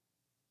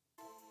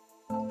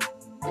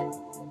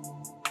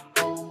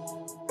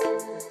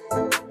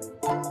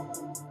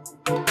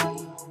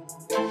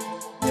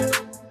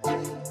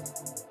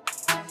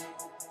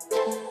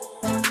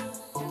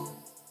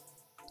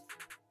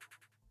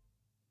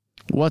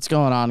What's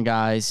going on,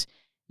 guys?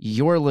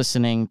 You're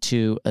listening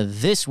to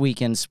This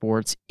Week in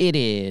Sports. It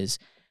is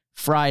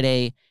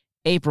Friday,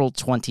 April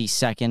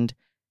 22nd,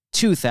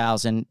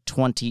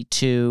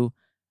 2022.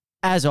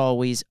 As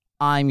always,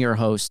 I'm your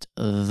host,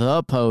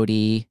 The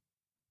Pody.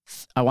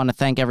 I want to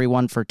thank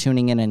everyone for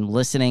tuning in and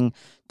listening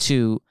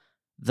to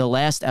the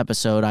last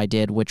episode I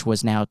did, which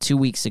was now 2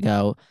 weeks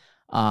ago.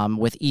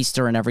 With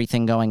Easter and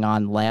everything going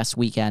on last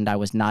weekend, I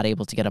was not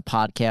able to get a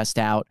podcast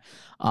out.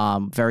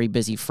 Very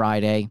busy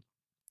Friday,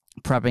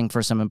 prepping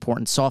for some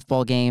important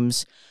softball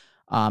games.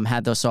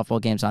 Had those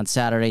softball games on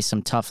Saturday,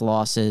 some tough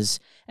losses,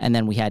 and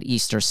then we had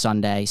Easter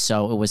Sunday,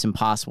 so it was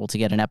impossible to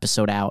get an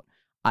episode out.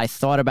 I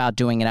thought about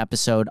doing an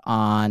episode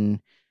on,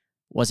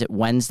 was it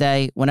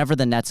Wednesday? Whenever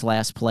the Nets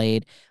last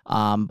played,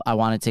 I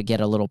wanted to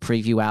get a little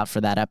preview out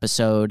for that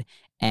episode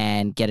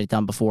and get it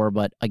done before,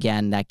 but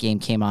again, that game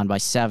came on by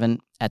 7.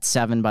 At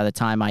 7, by the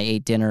time I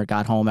ate dinner,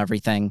 got home,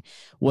 everything,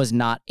 was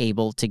not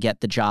able to get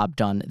the job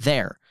done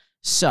there.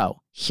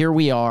 So here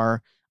we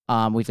are.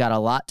 We've got a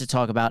lot to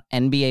talk about.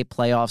 NBA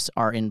playoffs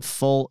are in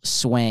full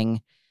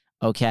swing,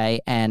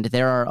 okay? And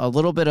there are a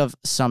little bit of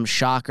some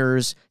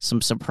shockers,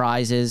 some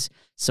surprises,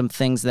 some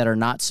things that are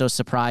not so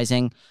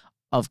surprising.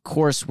 Of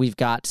course, we've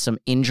got some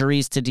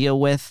injuries to deal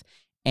with,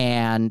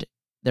 and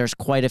there's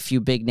quite a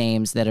few big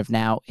names that have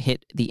now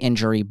hit the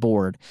injury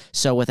board.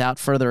 So without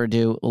further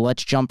ado,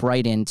 let's jump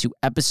right into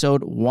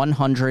episode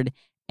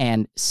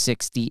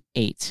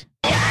 168.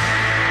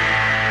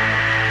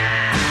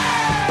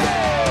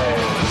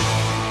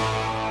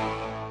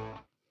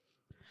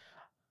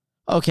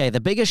 Okay, the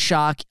biggest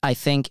shock, I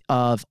think,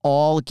 of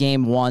all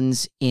game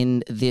ones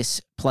in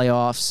this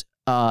playoffs,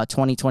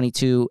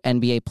 2022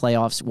 NBA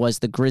playoffs, was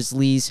the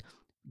Grizzlies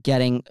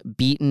getting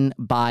beaten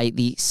by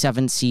the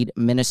 7-seed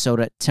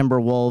Minnesota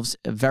Timberwolves.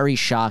 Very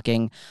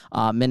shocking.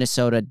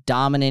 Minnesota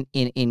dominant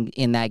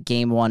in that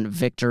game one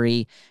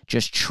victory,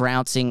 just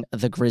trouncing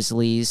the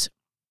Grizzlies.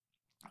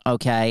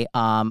 Okay,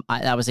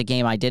 that was a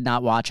game I did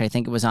not watch. I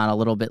think it was on a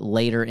little bit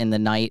later in the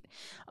night,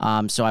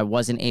 so I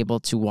wasn't able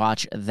to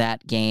watch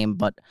that game.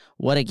 But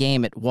what a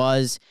game it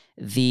was.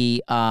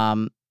 The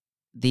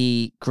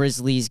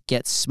Grizzlies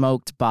get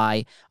smoked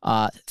by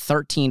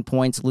 13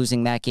 points,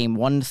 losing that game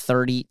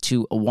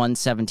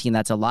 130-117.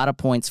 That's a lot of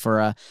points for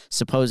a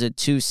supposed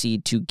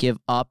 2-seed to give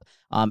up.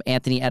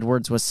 Anthony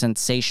Edwards was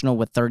sensational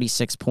with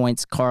 36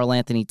 points. Karl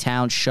Anthony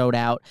Towns showed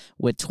out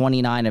with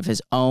 29 of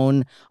his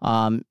own.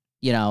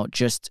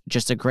 Just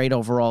a great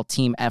overall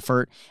team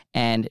effort.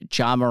 And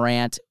Ja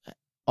Morant,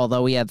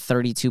 although he had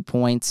 32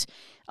 points,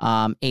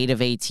 8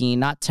 of 18,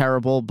 not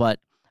terrible, but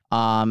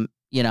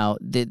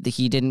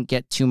he didn't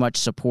get too much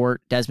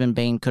support. Desmond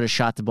Bane could have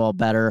shot the ball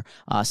better.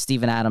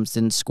 Steven Adams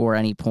didn't score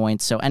any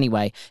points. So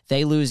anyway,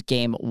 they lose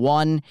game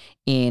one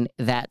in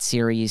that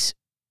series.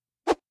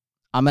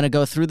 I'm going to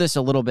go through this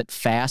a little bit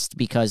fast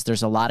because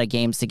there's a lot of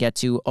games to get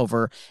to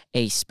over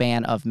a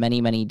span of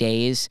many, many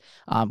days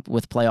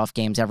with playoff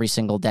games every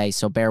single day.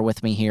 So bear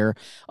with me here.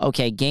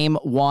 Okay, game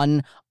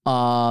one.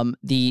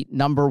 The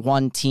number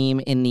one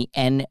team in the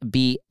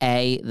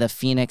NBA, the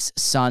Phoenix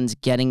Suns,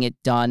 getting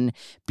it done,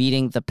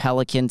 beating the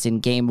Pelicans in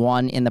game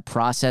one. In the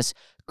process,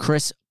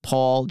 Chris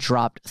Paul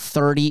dropped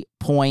 30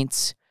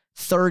 points.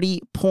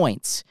 30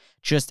 points.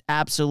 Just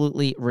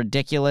absolutely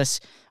ridiculous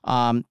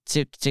to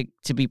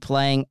be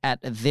playing at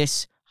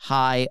this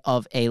high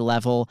of a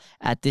level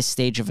at this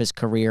stage of his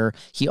career.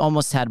 He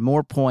almost had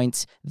more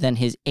points than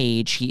his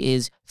age. He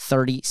is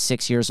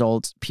 36 years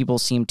old. People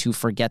seem to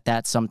forget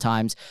that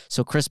sometimes.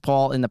 So Chris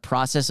Paul, in the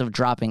process of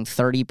dropping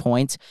 30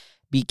 points,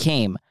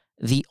 became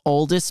the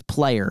oldest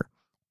player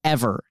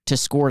ever to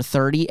score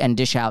 30 and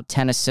dish out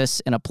 10 assists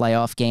in a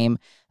playoff game.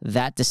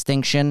 That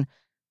distinction,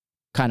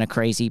 kind of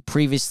crazy,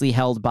 previously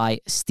held by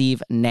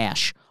Steve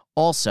Nash,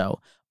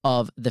 also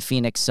of the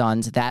Phoenix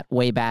Suns, that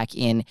way back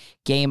in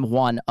game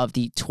one of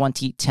the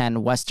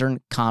 2010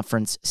 Western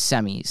Conference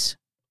semis.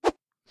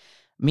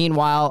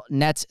 Meanwhile,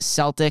 Nets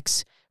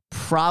Celtics,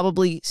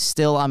 probably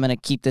still, I'm going to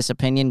keep this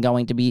opinion,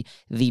 going to be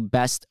the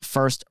best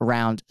first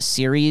round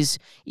series,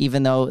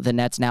 even though the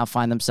Nets now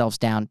find themselves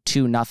down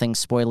 2-0.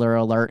 Spoiler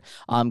alert.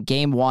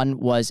 Game one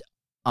was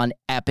an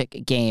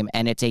epic game,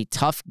 and it's a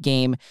tough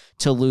game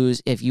to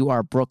lose if you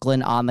are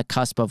Brooklyn on the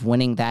cusp of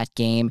winning that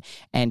game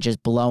and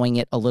just blowing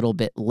it a little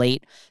bit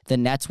late. The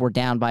Nets were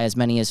down by as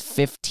many as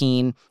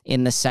 15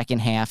 in the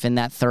second half. In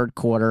that third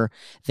quarter,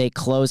 they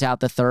close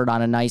out the third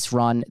on a nice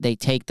run. They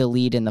take the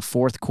lead in the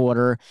fourth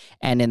quarter,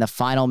 and in the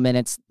final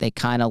minutes, they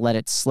kind of let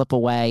it slip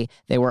away.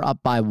 They were up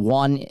by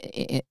 1,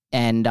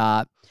 and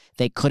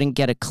they couldn't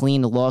get a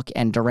clean look,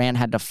 and Durant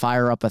had to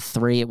fire up a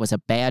 3. It was a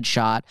bad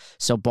shot.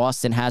 So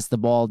Boston has the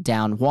ball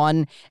down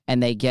 1,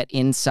 and they get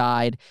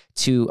inside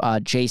to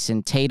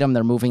Jason Tatum.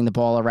 They're moving the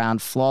ball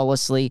around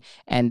flawlessly,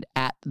 and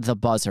at the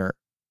buzzer,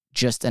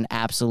 just an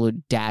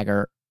absolute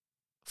dagger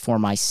for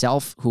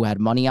myself, who had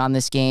money on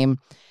this game,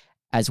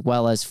 as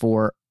well as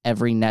for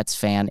every Nets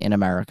fan in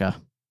America.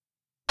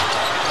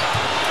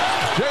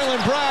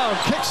 Jaylen Brown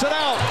kicks it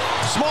out.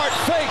 Smart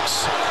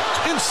fakes.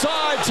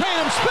 Inside.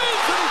 Tatum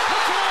spins and he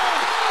puts it in.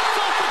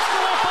 Celtics go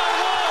up by 1.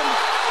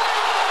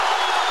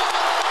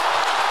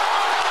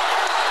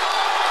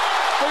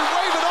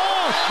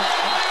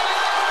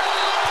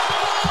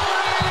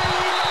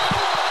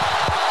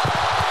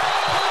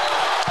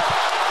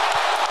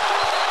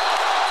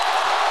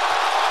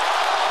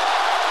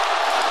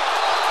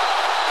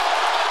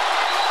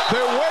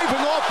 They're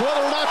waving off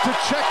whether or not to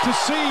check to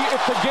see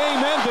if the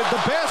game ended.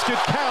 The basket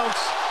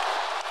counts.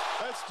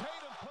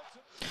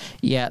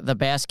 Yeah, the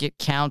basket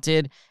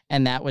counted,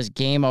 and that was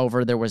game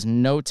over. There was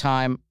no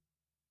time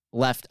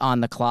left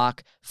on the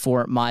clock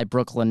for my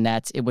Brooklyn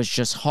Nets. It was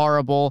just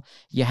horrible.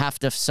 You have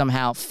to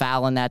somehow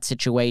foul in that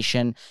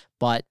situation,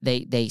 but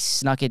they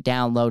snuck it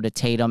down low to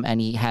Tatum, and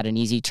he had an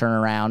easy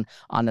turnaround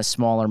on the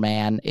smaller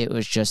man. It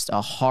was just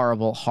a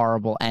horrible,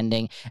 horrible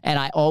ending. And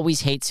I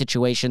always hate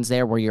situations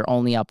there where you're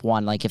only up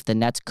one. Like if the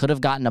Nets could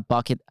have gotten a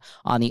bucket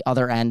on the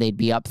other end, they'd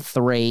be up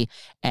 3,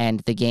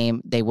 and the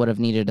game, they would have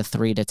needed a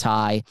 3 to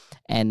tie,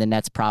 and the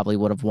Nets probably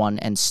would have won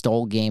and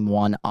stole game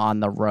 1 on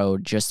the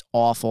road. Just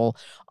awful.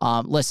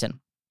 Listen,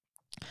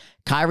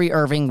 Kyrie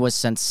Irving was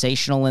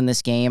sensational in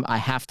this game. I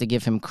have to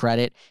give him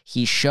credit.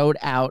 He showed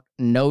out,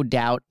 no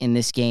doubt, in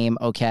this game,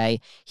 okay?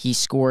 He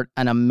scored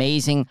an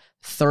amazing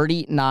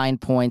 39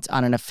 points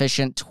on an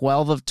efficient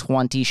 12 of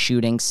 20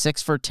 shooting,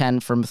 6 for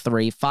 10 from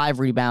 3, 5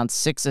 rebounds,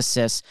 6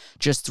 assists,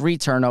 just 3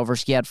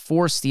 turnovers. He had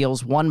 4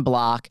 steals, 1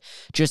 block,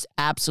 just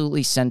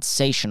absolutely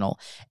sensational.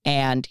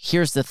 And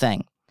here's the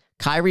thing.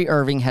 Kyrie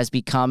Irving has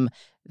become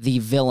the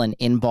villain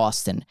in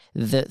Boston.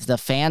 The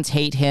fans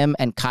hate him,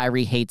 and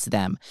Kyrie hates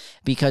them.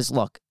 Because,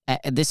 look,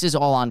 this is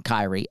all on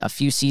Kyrie. A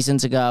few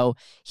seasons ago,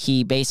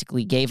 he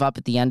basically gave up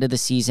at the end of the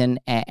season,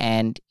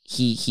 and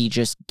he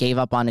just gave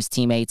up on his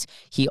teammates.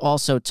 He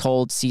also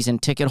told season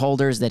ticket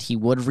holders that he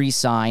would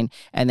re-sign,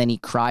 and then he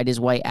cried his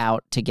way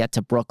out to get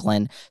to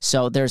Brooklyn.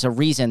 So there's a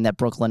reason that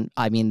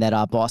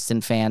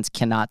Boston fans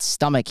cannot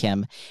stomach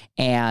him,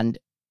 and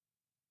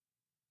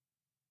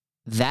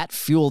that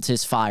fueled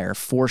his fire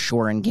for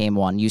sure in game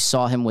 1. You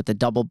saw him with the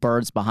double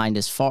birds behind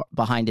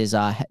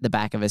the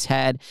back of his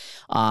head,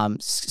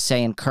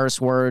 saying curse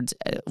words,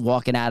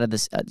 walking out of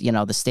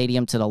the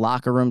stadium to the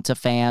locker room to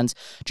fans,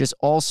 just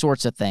all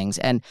sorts of things.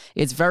 And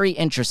it's very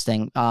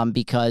interesting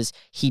because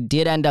he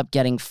did end up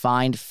getting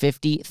fined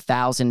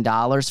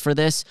 $50,000 for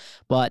this.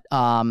 But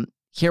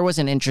here was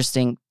an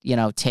interesting,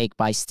 take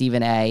by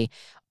Stephen A.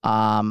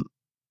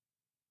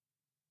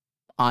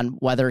 On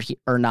whether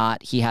or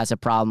not he has a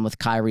problem with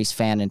Kyrie's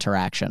fan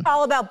interaction.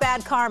 All about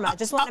bad karma.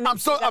 Just want to I'm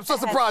so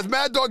surprised.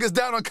 Mad Dog is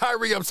down on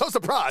Kyrie. I'm so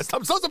surprised.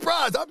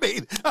 I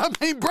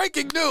mean,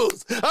 breaking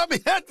news.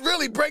 That's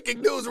really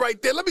breaking news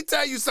right there. Let me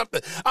tell you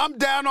something. I'm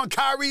down on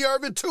Kyrie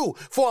Irving too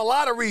for a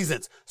lot of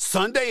reasons.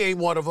 Sunday ain't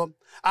one of them.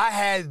 I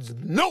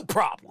had no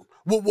problem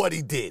with what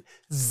he did.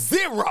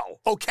 0,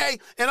 okay?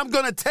 And I'm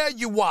going to tell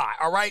you why,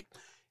 all right?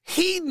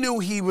 He knew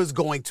he was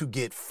going to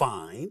get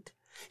fined.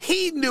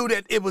 He knew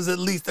that it was at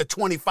least a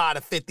 $25,000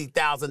 to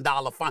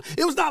 $50,000 fine.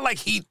 It was not like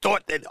he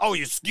thought that, oh,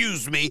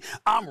 excuse me,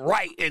 I'm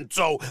right, and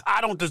so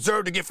I don't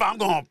deserve to get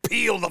fined. I'm going to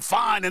appeal the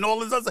fine and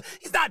all this other stuff.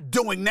 He's not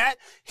doing that.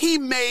 He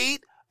made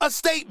a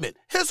statement.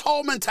 His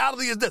whole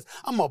mentality is this: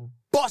 I'm going to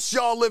bust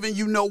y'all living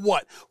you know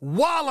what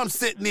while I'm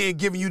sitting there and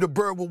giving you the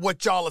bird with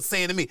what y'all are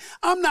saying to me.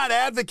 I'm not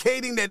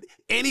advocating that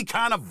any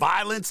kind of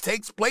violence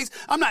takes place.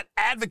 I'm not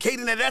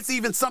advocating that that's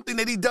even something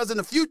that he does in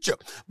the future.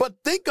 But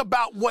think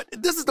about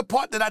this is the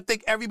part that I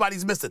think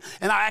everybody's missing.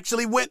 And I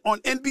actually went on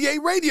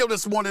NBA radio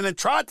this morning and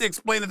tried to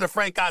explain it to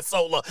Frank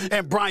Isola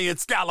and Brian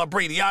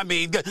Scalabrine. I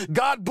mean,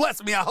 God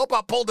bless me. I hope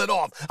I pulled it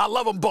off. I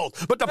love them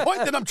both. But the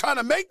point that I'm trying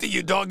to make to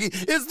you, doggy,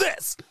 is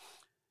this.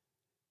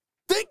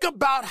 Think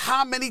about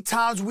how many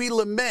times we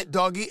lament,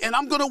 doggy, and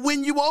I'm going to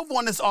win you over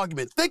on this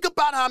argument. Think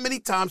about how many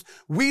times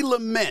we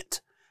lament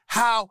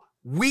how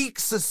we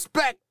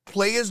suspect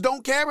players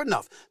don't care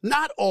enough.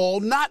 Not all,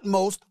 not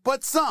most,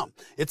 but some.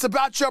 It's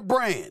about your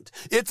brand.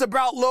 It's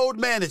about load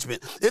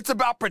management. It's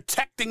about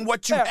protecting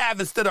what you have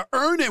instead of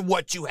earning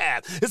what you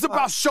have. It's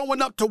about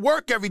showing up to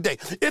work every day.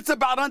 It's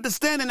about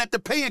understanding that the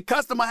paying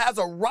customer has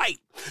a right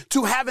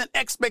to have an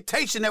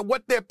expectation that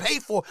what they pay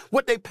for,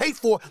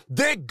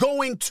 they're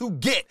going to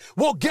get.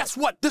 Well, guess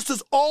what? This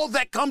is all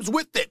that comes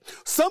with it.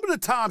 Some of the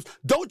times,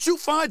 don't you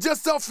find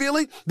yourself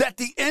feeling that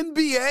the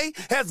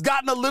NBA has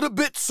gotten a little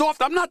bit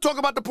soft? I'm not talking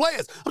about the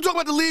players. I'm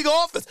talking about the league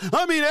office.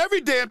 I mean, every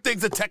damn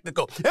thing's a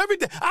technical. Every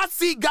day. I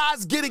see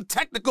guys getting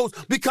technicals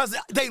because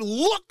they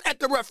looked at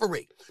the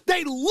referee.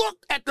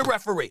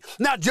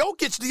 Now,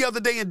 Jokic the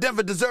other day in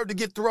Denver deserved to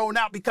get thrown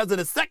out because of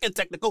the second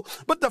technical,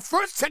 but the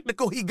first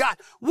technical he got,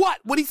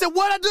 when he said,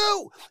 what'd I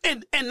do?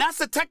 And that's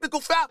a technical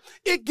foul.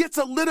 It gets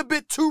a little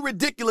bit too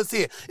ridiculous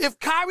here. If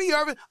Kyrie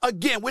Irving,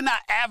 again, we're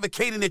not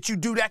advocating that you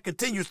do that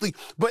continuously,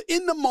 but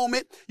in the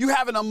moment, you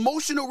have an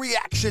emotional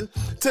reaction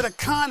to the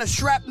kind of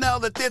shrapnel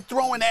that they're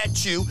throwing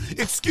at you.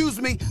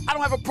 Excuse me, I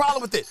don't have a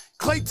problem with it.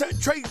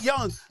 Trae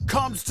Young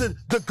comes to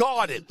the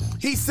Garden.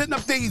 He's sitting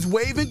up there, he's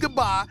waving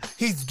goodbye.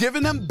 He's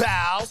giving them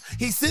bows.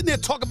 He's sitting there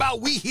talking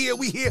about we here,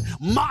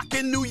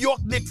 mocking New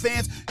York Knicks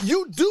fans.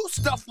 You do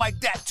stuff like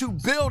that to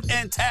build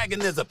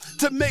antagonism,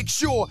 to make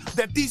sure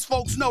that these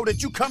folks know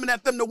that you're coming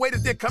at them the way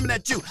that they're coming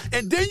at you.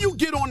 And then you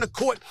get on the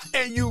court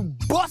and you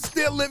bust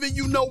their living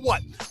you know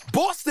what.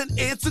 Boston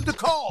answered the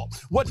call.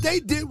 What they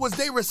did was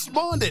they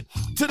responded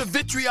to the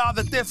vitriol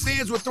that their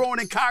fans were throwing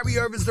in Kyrie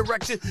Irving's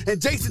direction,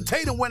 and Jason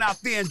Tatum went out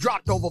there and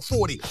dropped over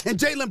 40, and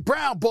Jaylen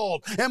Brown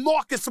balled, and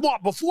Marcus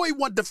Smart, before he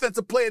won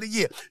Defensive Player of the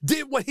Year,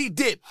 did what he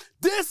did.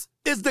 This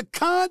is the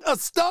kind of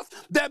stuff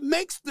that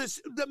makes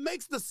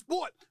the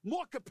sport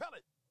more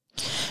compelling.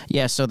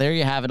 Yeah, so there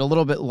you have it. A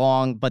little bit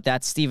long, but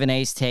that's Stephen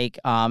A's take.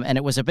 And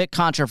it was a bit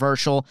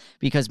controversial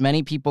because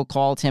many people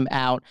called him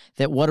out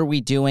that what are we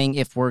doing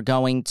if we're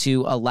going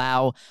to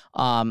allow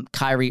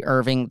Kyrie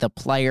Irving, the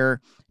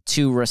player,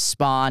 to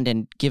respond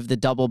and give the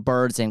double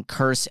birds and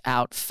curse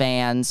out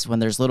fans when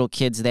there's little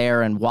kids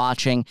there and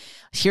watching.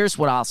 Here's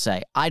what I'll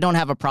say. I don't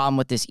have a problem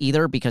with this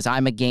either because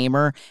I'm a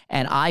gamer,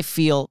 and I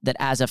feel that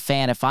as a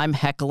fan, if I'm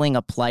heckling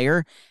a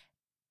player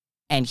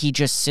and he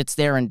just sits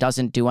there and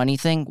doesn't do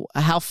anything,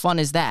 how fun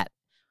is that?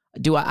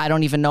 I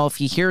don't even know if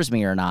he hears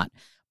me or not.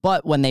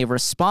 But when they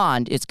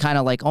respond, it's kind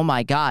of like, oh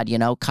my God,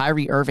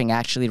 Kyrie Irving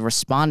actually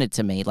responded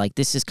to me. Like,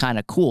 this is kind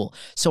of cool.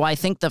 So I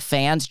think the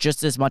fans,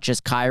 just as much as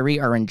Kyrie,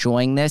 are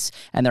enjoying this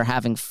and they're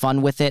having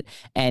fun with it.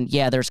 And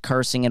yeah, there's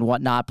cursing and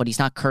whatnot, but he's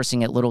not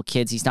cursing at little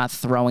kids. He's not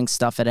throwing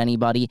stuff at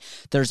anybody.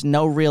 There's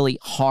no really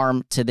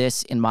harm to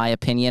this, in my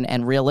opinion.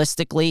 And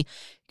realistically,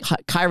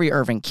 Kyrie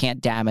Irving can't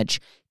damage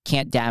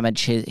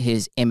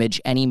his image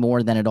any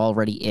more than it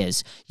already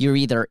is. You're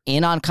either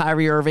in on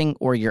Kyrie Irving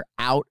or you're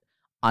out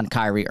on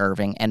Kyrie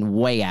Irving, and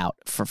way out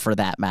for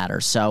that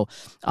matter. So,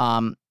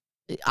 I'm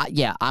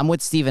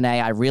with Stephen A.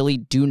 I really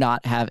do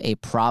not have a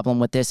problem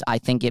with this. I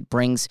think it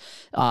brings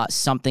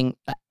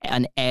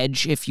an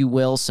edge, if you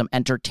will, some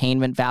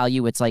entertainment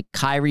value. It's like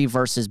Kyrie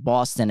versus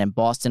Boston and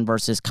Boston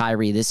versus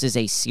Kyrie. This is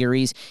a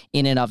series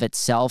in and of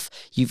itself.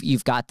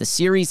 You've got the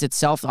series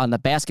itself on the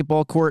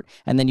basketball court,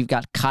 and then you've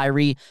got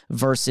Kyrie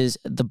versus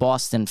the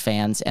Boston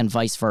fans and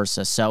vice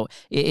versa. So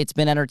it's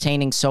been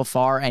entertaining so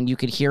far, and you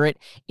could hear it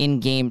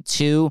in Game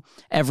 2.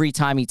 Every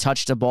time he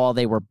touched a ball,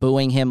 they were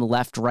booing him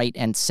left, right,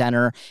 and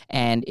center.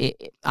 And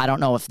I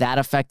don't know if that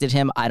affected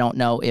him. I don't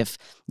know if,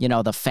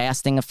 the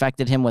fasting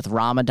affected him with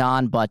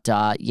Ramadan, but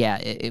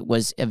it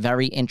was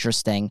very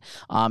interesting.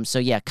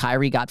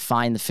 Kyrie got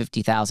fined the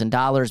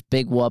 $50,000,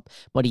 big whoop,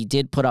 but he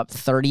did put up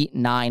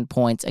 39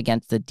 points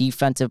against the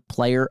Defensive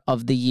Player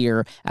of the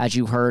Year, as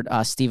you heard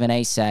Stephen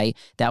A say.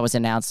 That was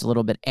announced a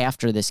little bit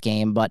after this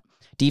game, but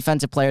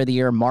Defensive Player of the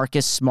Year,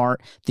 Marcus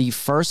Smart, the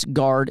first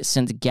guard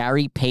since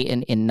Gary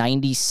Payton in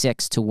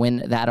 '96 to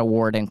win that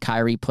award, and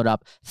Kyrie put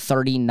up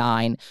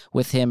 39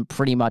 with him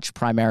pretty much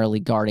primarily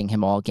guarding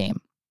him all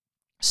game.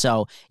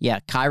 So,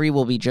 Kyrie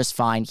will be just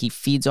fine. He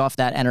feeds off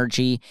that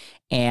energy,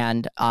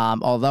 and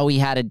although he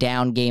had a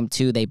down Game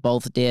 2, they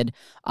both did.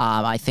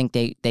 I think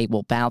they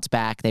will bounce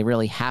back. They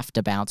really have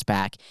to bounce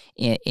back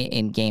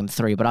in Game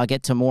 3, but I'll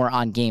get to more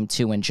on Game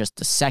 2 in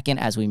just a second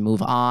as we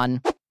move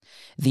on.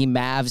 The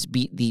Mavs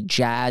beat the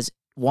Jazz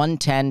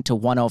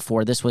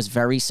 110-104. This was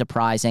very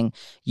surprising.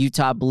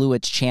 Utah blew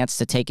its chance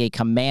to take a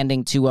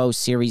commanding 2-0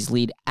 series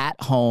lead at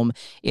home.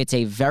 It's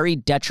a very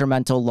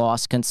detrimental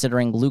loss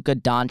considering Luka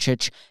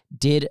Doncic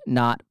did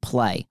not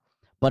play.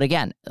 But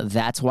again,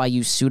 that's why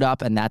you suit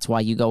up and that's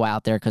why you go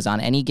out there, because on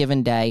any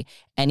given day,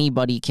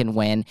 anybody can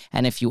win.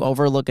 And if you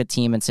overlook a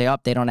team and say, oh,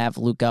 they don't have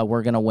Luka,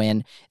 we're going to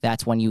win,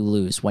 that's when you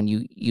lose, when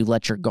you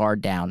let your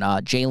guard down.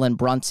 Jalen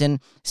Brunson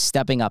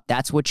stepping up.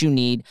 That's what you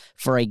need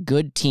for a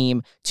good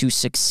team to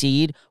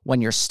succeed. When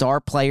your star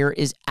player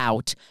is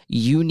out,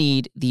 you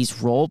need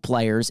these role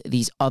players,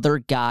 these other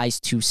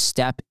guys to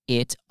step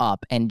it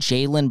up. And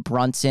Jalen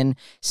Brunson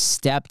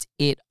stepped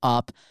it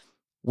up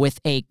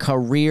with a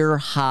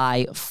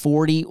career-high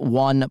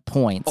 41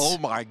 points. Oh,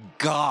 my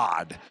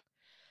God.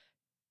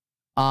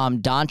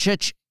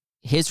 Doncic,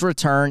 his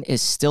return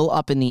is still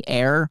up in the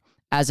air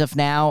as of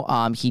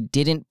now. He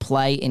didn't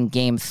play in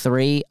Game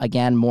 3.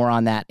 Again, more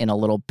on that in a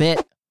little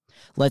bit.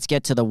 Let's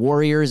get to the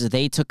Warriors.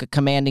 They took a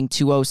commanding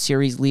 2-0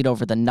 series lead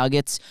over the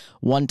Nuggets,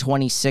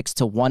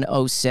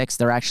 126-106.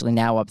 They're actually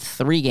now up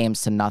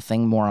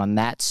 3-0. More on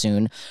that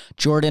soon.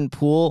 Jordan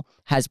Poole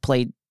has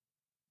played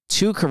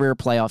 2 career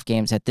playoff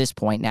games at this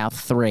point, now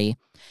 3,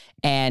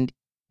 and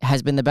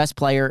has been the best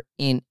player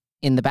in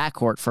the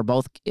backcourt for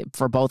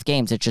both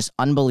games. It's just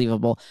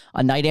unbelievable.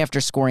 A night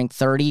after scoring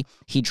 30,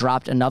 he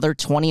dropped another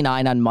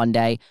 29 on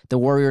Monday. The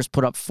Warriors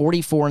put up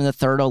 44 in the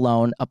third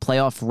alone, a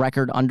playoff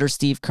record under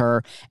Steve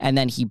Kerr, and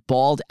then he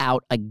balled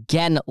out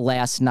again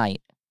last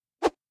night.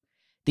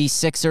 The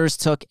Sixers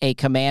took a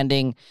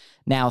commanding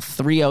now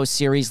 3-0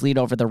 series lead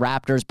over the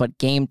Raptors, but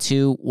Game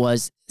 2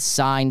 was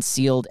signed,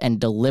 sealed, and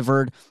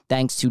delivered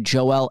thanks to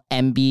Joel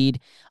Embiid,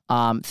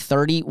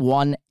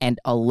 31 and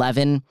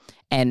 11,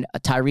 and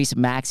Tyrese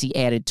Maxey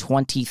added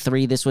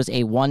 23. This was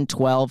a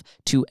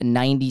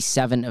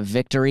 112-97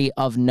 victory.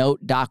 Of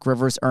note, Doc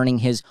Rivers earning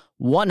his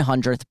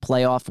 100th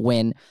playoff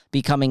win,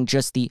 becoming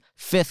just the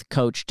 5th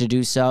coach to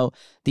do so.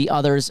 The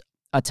others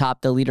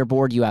atop the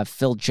leaderboard, you have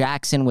Phil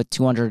Jackson with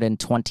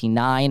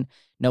 229.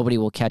 Nobody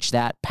will catch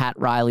that. Pat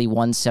Riley,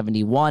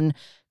 171.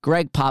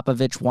 Greg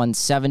Popovich,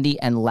 170.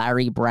 And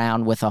Larry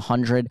Brown with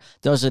 100.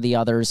 Those are the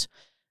others.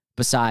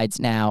 Besides,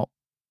 now,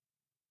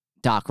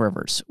 Doc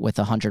Rivers with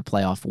 100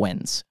 playoff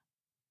wins.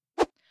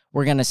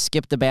 We're going to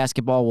skip the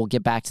basketball. We'll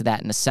get back to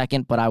that in a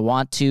second, but I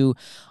want to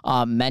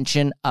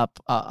mention a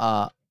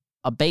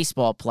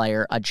baseball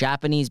player, a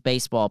Japanese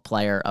baseball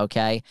player,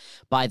 okay,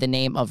 by the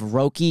name of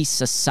Roki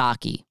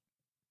Sasaki.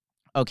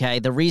 Okay,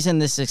 the reason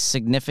this is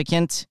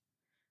significant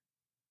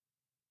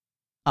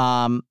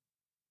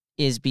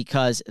is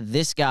because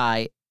this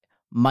guy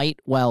might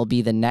well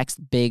be the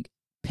next big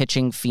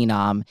pitching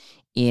phenom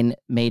in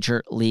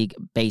Major League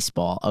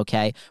Baseball,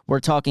 okay? We're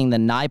talking the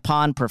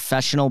Nippon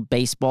Professional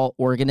Baseball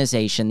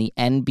Organization, the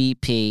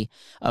NBP,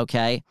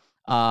 okay?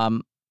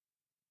 And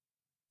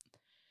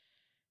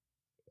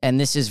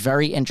this is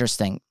very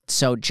interesting.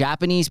 So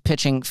Japanese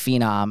pitching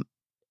phenom,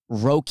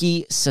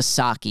 Roki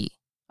Sasaki,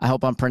 I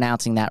hope I'm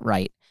pronouncing that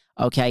right,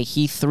 okay?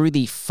 He threw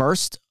the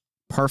first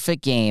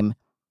perfect game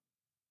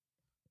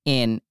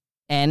in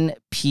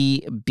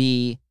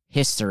NPB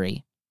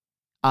history.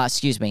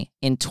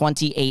 In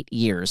 28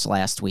 years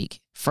last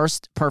week.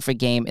 First perfect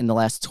game in the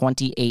last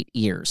 28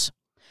 years.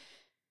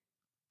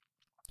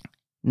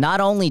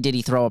 Not only did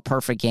he throw a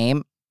perfect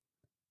game,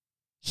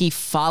 he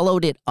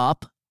followed it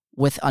up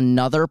with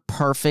another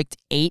perfect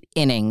 8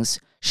 innings,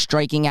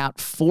 striking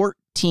out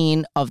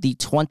 14 of the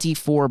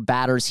 24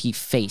 batters he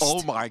faced.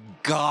 Oh, my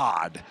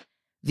God.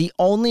 The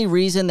only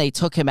reason they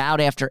took him out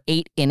after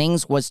 8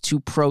 innings was to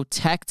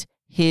protect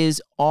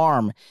his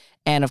arm.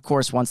 And, of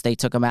course, once they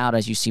took him out,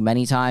 as you see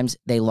many times,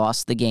 they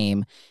lost the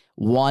game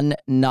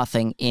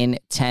 1-0 in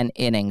 10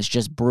 innings.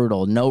 Just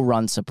brutal. No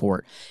run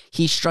support.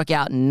 He struck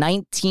out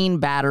 19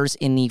 batters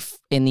in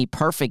the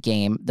perfect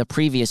game the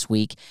previous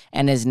week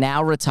and has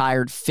now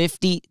retired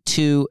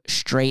 52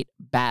 straight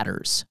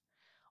batters.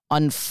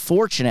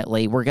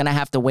 Unfortunately, we're going to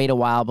have to wait a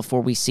while before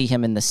we see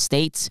him in the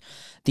States.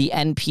 The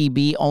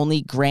NPB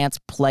only grants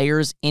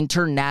players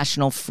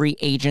international free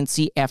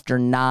agency after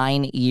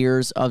 9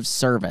 years of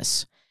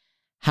service.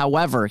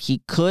 However,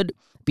 he could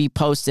be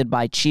posted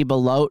by Chiba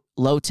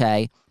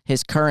Lotte,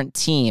 his current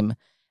team,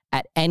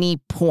 at any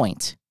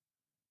point.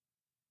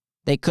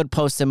 They could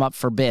post him up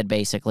for bid,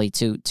 basically,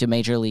 to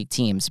major league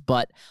teams.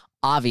 But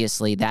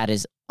obviously, that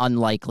is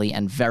unlikely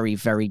and very,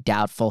 very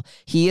doubtful.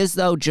 He is,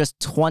 though, just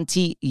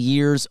 20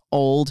 years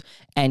old,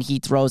 and he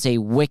throws a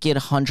wicked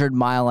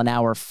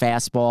 100-mile-an-hour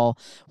fastball.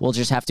 We'll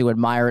just have to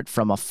admire it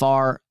from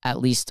afar, at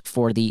least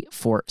for the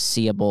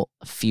foreseeable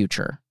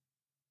future.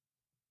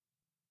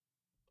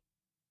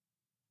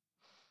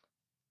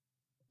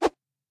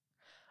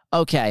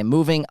 Okay,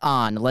 moving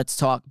on. Let's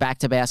talk back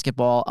to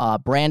basketball.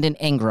 Brandon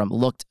Ingram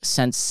looked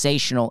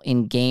sensational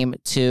in Game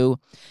 2.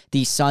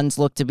 The Suns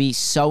looked to be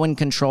so in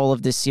control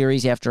of this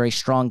series after a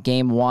strong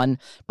Game 1,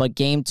 but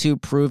Game 2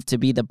 proved to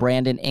be the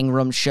Brandon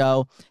Ingram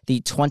show.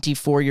 The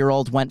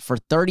 24-year-old went for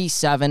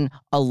 37,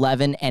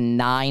 11, and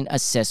 9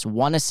 assists,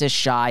 1 assist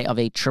shy of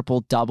a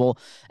triple-double,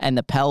 and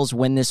the Pels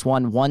win this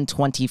one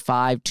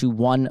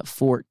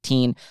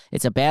 125-114.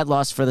 It's a bad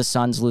loss for the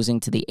Suns,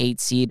 losing to the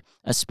 8 seed,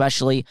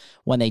 especially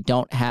when they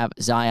don't have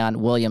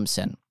Zion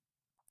Williamson.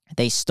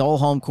 They stole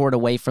home court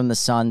away from the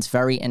Suns.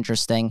 Very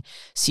interesting.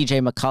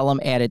 CJ McCollum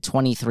added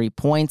 23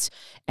 points.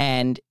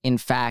 And in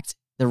fact,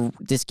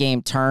 this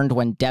game turned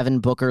when Devin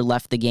Booker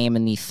left the game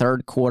in the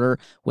third quarter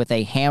with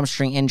a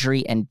hamstring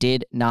injury and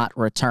did not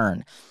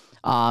return.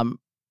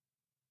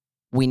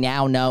 We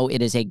now know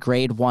it is a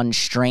grade 1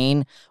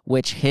 strain,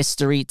 which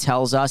history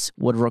tells us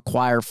would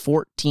require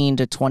 14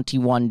 to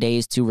 21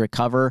 days to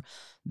recover.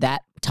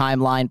 That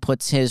timeline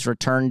puts his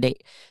return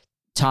date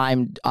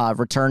during,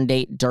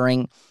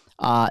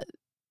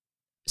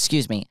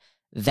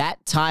 that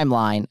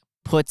timeline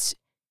puts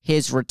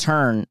his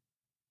return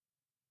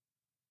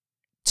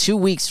 2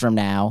 weeks from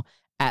now,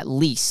 at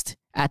least,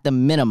 at the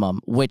minimum,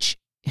 which,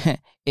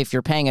 if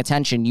you're paying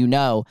attention, you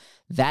know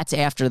that's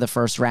after the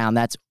first round.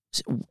 That's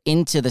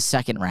into the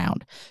second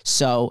round.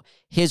 So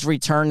his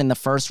return in the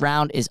first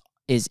round is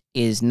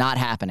not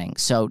happening.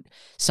 So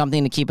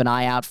something to keep an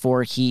eye out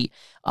for. He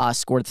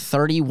scored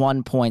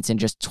 31 points in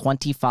just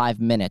 25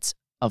 minutes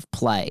of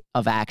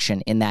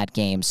action in that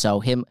game. So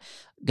him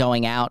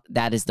going out,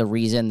 that is the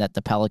reason that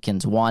the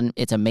Pelicans won.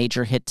 It's a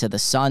major hit to the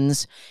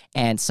Suns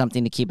and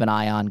something to keep an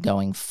eye on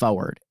going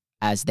forward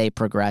as they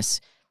progress.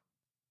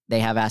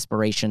 They have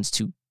aspirations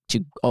to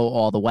go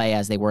all the way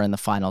as they were in the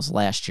finals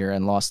last year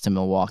and lost to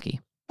Milwaukee.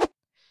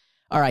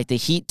 All right, the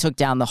Heat took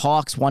down the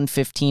Hawks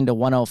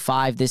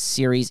 115-105. This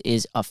series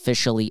is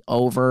officially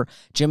over.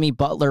 Jimmy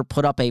Butler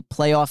put up a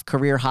playoff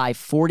career-high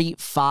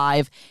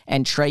 45,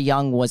 and Trae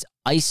Young was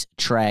Ice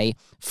Trae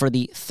for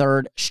the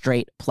third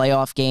straight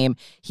playoff game.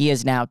 He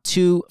is now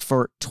 2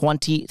 for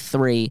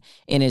 23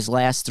 in his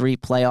last 3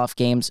 playoff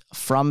games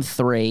from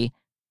 3.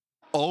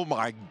 Oh,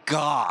 my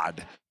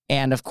God.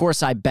 And, of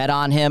course, I bet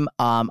on him.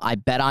 I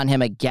bet on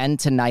him again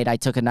tonight. I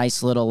took a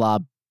nice little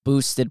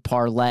boosted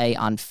parlay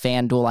on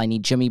FanDuel. I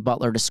need Jimmy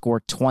Butler to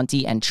score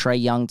 20 and Trae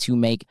Young to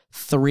make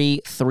 3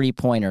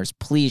 3-pointers.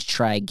 Please,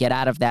 Trae, get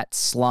out of that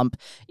slump.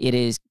 It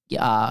is,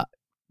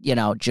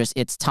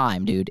 it's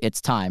time, dude. It's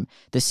time.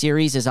 The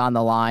series is on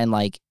the line.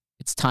 Like,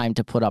 it's time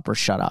to put up or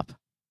shut up.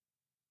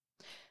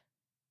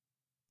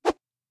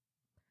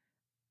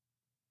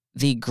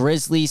 the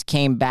Grizzlies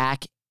came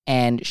back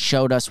and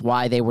showed us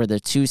why they were the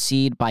 2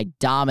 seed by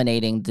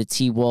dominating the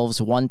T-Wolves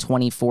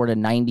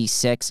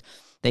 124-96.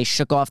 They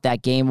shook off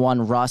that Game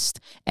 1 rust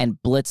and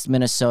blitzed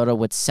Minnesota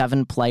with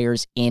 7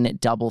 players in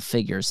double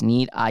figures.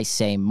 Need I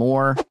say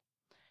more?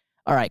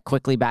 All right,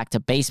 quickly back to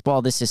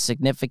baseball. This is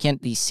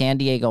significant. The San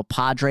Diego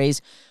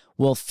Padres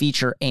will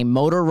feature a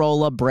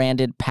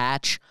Motorola-branded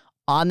patch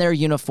on their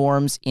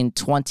uniforms in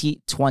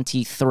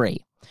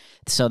 2023.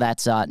 So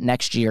that's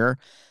next year.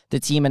 The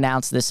team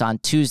announced this on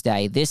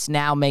Tuesday. This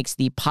now makes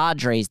the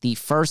Padres the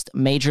first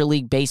Major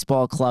League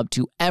Baseball club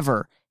to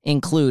ever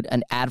include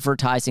an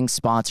advertising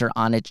sponsor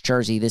on its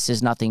jersey. This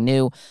is nothing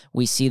new.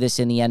 We see this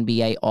in the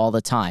NBA all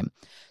the time.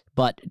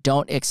 But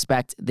don't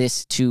expect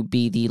this to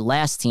be the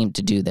last team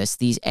to do this.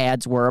 These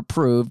ads were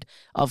approved.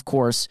 Of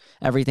course,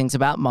 everything's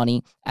about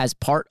money as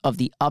part of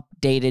the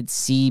updated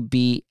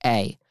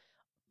CBA.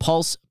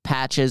 Pulse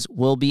patches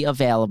will be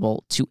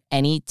available to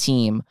any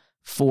team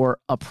for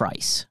a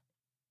price.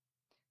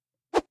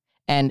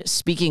 And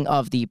speaking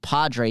of the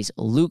Padres,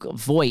 Luke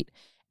Voit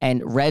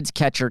and Reds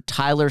catcher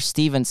Tyler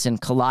Stevenson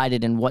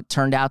collided in what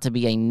turned out to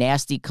be a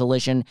nasty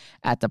collision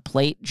at the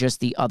plate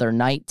just the other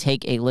night.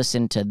 Take a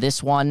listen to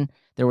this one.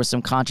 There was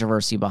some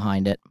controversy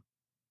behind it.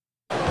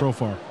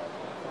 Profar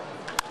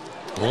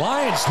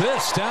lines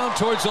this down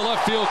towards the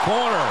left field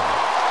corner.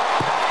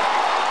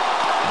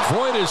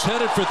 Voit is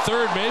headed for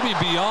third, maybe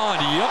beyond.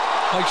 Yep,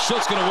 Mike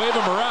Schultz going to wave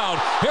him around.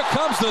 Here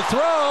comes the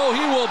throw.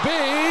 He will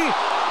be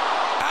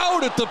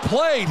out at the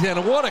plate,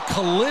 and what a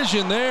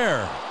collision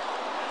there.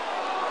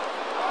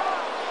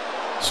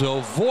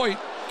 So Voit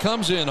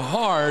comes in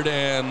hard,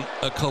 and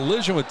a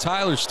collision with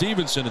Tyler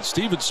Stevenson, and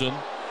Stevenson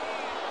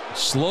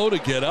slow to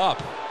get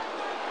up.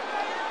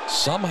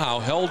 Somehow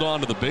held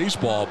on to the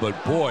baseball,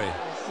 but boy,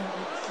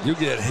 you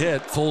get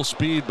hit full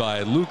speed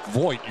by Luke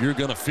Voit, you're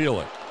going to feel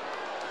it.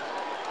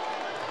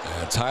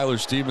 And Tyler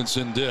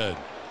Stevenson did.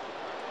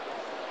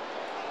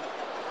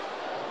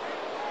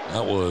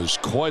 That was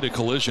quite a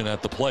collision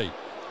at the plate.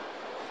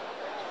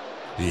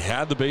 He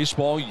had the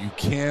baseball. You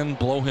can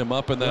blow him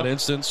up in that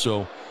instance,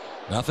 so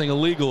nothing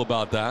illegal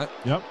about that.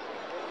 Yep.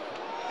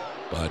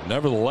 But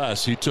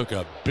nevertheless, he took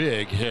a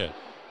big hit.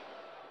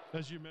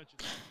 As you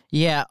mentioned.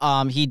 Yeah,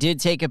 he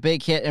did take a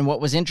big hit, and what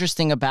was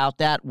interesting about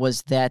that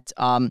was that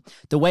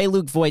the way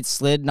Luke Voit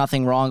slid,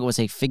 nothing wrong. It was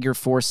a figure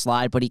 4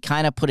 slide, but he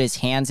kind of put his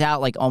hands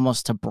out like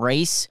almost to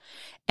brace,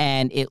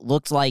 and it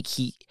looked like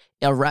it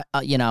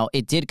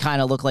did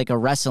kind of look like a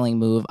wrestling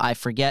move. I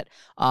forget.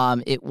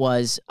 It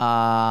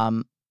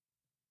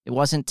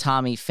wasn't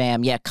Tommy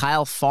Pham. Yeah,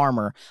 Kyle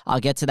Farmer. I'll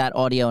get to that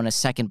audio in a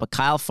second, but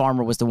Kyle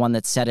Farmer was the one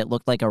that said it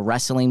looked like a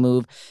wrestling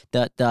move.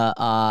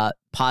 The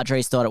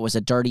Padres thought it was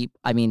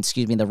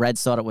the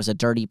Reds thought it was a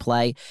dirty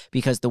play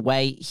because the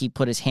way he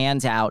put his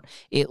hands out,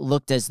 it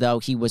looked as though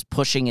he was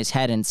pushing his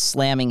head and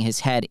slamming his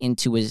head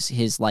into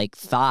his like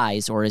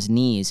thighs or his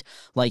knees,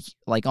 like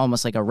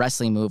almost like a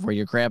wrestling move where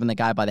you're grabbing the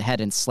guy by the head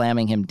and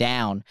slamming him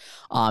down.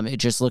 It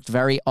just looked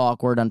very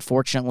awkward.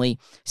 Unfortunately,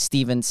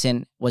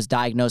 Stevenson was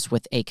diagnosed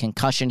with a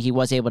concussion. He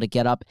was able to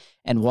get up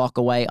and walk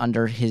away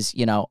under his,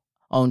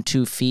 own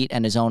 2 feet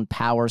and his own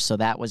power, so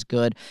that was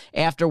good.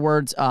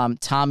 Afterwards,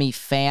 Tommy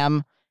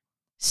Pham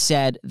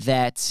said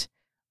that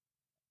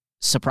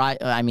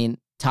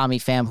Tommy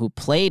Pham, who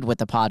played with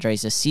the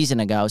Padres a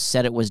season ago,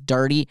 said it was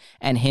dirty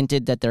and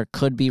hinted that there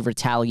could be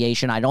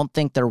retaliation. I don't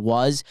think there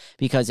was,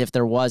 because if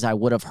there was, I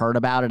would have heard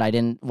about it. I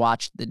didn't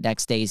watch the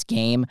next day's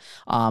game,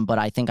 but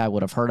I think I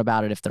would have heard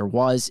about it if there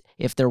was.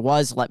 If there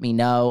was, let me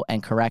know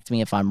and correct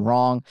me if I'm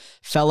wrong.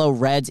 Fellow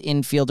Reds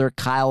infielder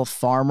Kyle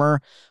Farmer,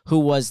 who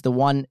was the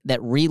one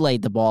that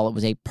relayed the ball. It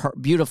was a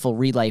beautiful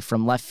relay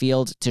from left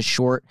field to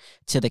short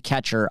to the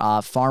catcher.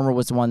 Farmer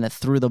was the one that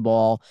threw the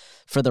ball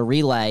for the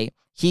relay.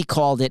 He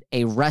called it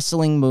a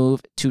wrestling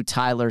move to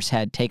Tyler's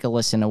head. Take a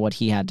listen to what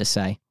he had to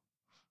say.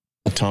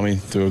 Tommy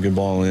threw a good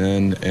ball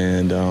in,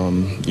 and,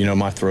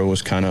 my throw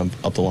was kind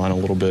of up the line a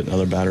little bit in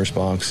other batter's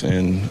box.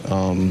 And,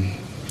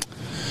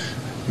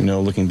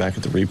 looking back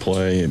at the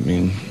replay,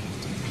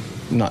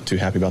 not too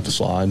happy about the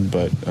slide,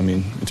 but,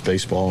 it's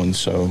baseball. And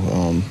so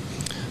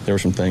there were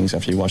some things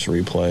after you watch the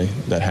replay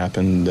that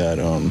happened that,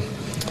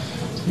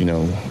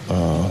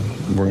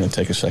 we're going to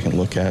take a second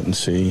look at and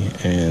see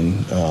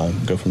and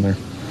go from there.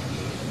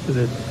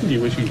 Do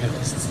you wish he had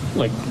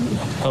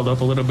held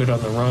up a little bit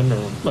on the run,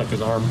 or his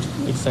arm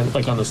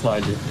extended, on the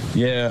slide?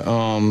 Yeah,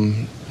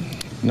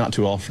 not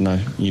too often.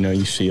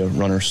 You see a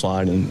runner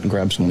slide and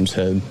grab someone's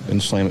head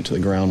and slam it to the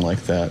ground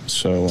like that.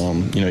 So,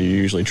 you're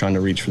usually trying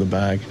to reach for the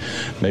bag.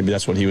 Maybe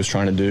that's what he was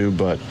trying to do,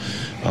 but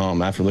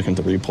after looking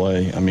at the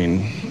replay,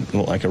 it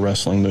looked like a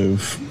wrestling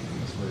move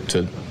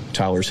to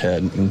Tyler's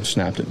head and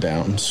snapped it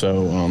down.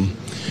 So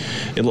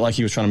it looked like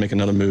he was trying to make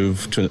another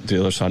move to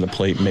the other side of the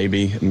plate,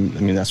 maybe.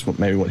 That's what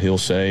he'll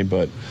say,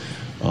 but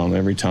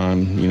every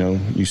time,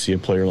 you see a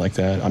player like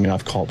that,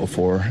 I've caught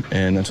before,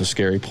 and that's a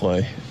scary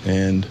play.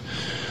 And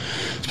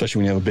especially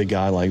when you have a big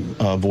guy like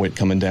Voit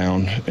coming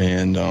down,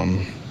 and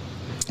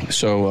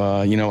So,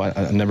 I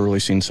never really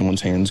seen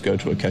someone's hands go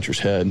to a catcher's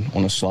head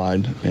on a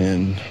slide.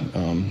 And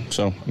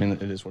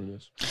it is what it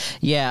is.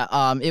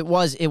 Yeah, it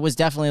was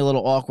definitely a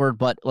little awkward,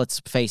 but let's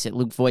face it,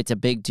 Luke Voigt's a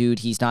big dude.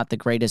 He's not the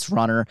greatest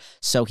runner,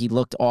 so he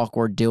looked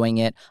awkward doing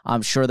it.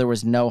 I'm sure there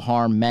was no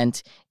harm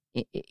meant,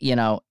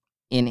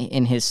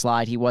 in his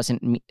slide. He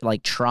wasn't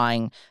like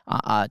trying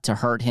to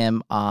hurt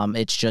him.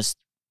 It's just,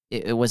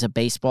 it was a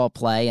baseball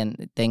play,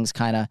 and things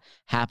kind of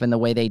happened the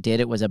way they did.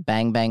 It was a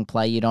bang-bang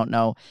play. You don't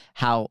know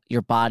how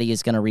your body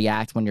is going to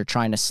react when you're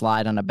trying to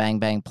slide on a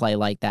bang-bang play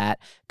like that,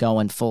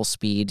 going full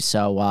speed.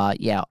 So,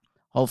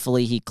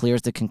 hopefully he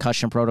clears the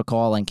concussion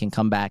protocol and can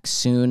come back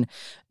soon.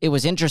 It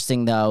was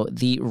interesting, though.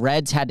 The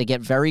Reds had to get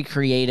very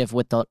creative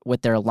with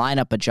their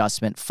lineup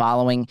adjustment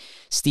following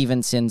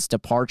Stevenson's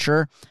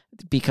departure,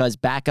 because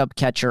backup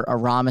catcher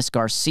Aramis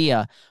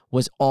Garcia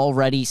was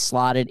already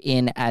slotted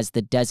in as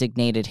the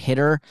designated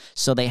hitter,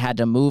 so they had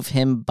to move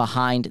him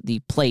behind the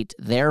plate.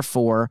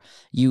 Therefore,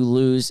 you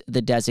lose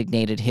the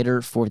designated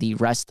hitter for the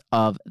rest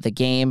of the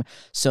game.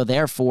 So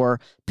therefore,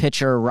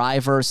 pitcher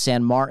Ryver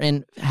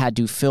Sanmartin had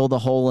to fill the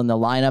hole in the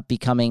lineup,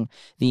 becoming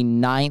the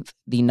ninth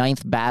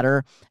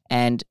batter.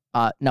 And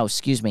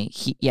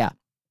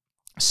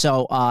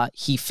So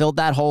he filled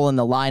that hole in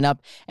the lineup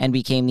and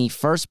became the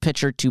first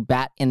pitcher to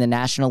bat in the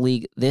National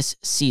League this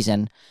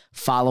season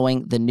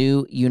following the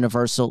new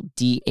universal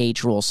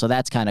DH rule. So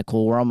that's kind of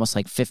cool. We're almost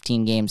like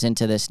 15 games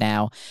into this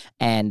now,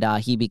 and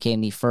he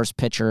became the first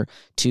pitcher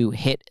to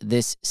hit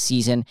this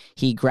season.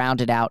 He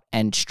grounded out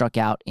and struck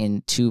out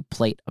in 2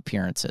 plate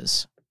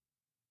appearances.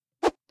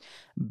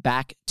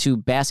 Back to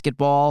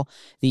basketball,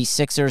 the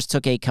Sixers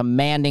took a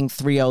commanding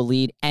 3-0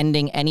 lead,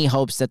 ending any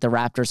hopes that the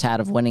Raptors had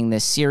of winning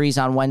this series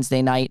on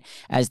Wednesday night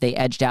as they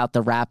edged out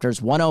the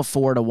Raptors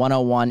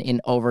 104-101 in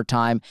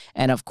overtime.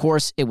 And of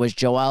course, it was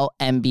Joel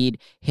Embiid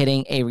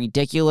hitting a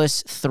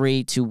ridiculous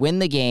 3 to win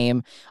the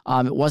game.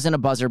 It wasn't a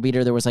buzzer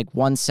beater. There was like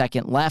 1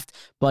 second left,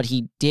 but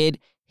he did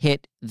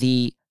hit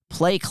the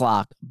play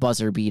clock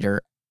buzzer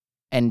beater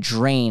and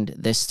drained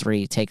this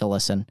 3. Take a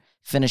listen.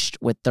 Finished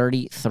with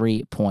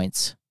 33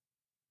 points.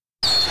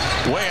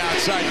 Way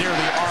outside near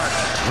the arc.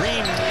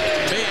 Green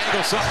may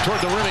angles up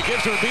toward the rim. He gives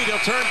to Embiid. He'll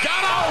turn.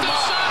 Got off the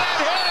shot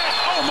and hit it.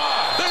 Oh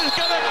my! There's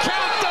going to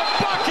count the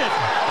bucket.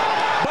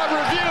 But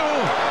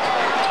review.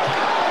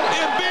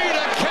 Embiid,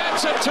 a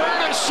catch, a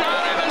turn, a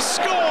shot, and a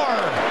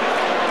score.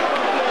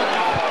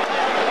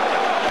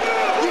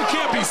 You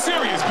can't be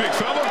serious, big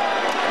fella.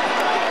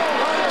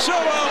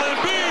 Joel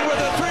Embiid with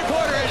a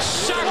three-pointer has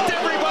shocked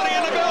everybody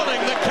in the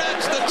building. The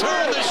catch, the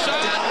turn, the shot.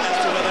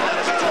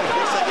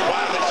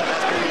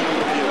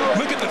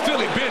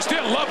 Philly bench,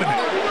 they're loving it.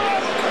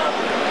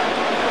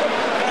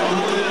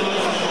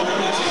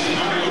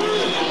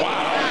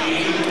 Wow.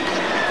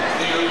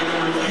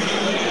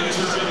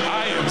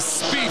 I am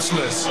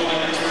speechless.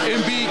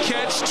 Embiid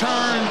catch,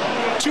 turn,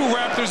 2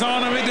 Raptors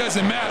on him, it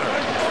doesn't matter.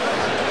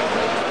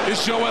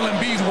 It's Joel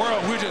Embiid's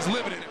world. We're just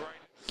living in it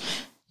right now.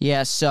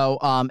 Yeah, so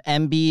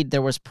Embiid,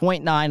 there was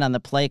 0.9 on the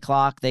play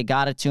clock. They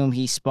got it to him.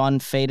 He spun,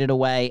 faded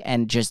away,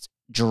 and just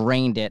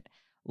drained it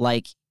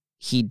like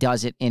he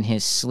does it in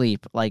his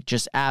sleep, like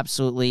just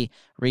absolutely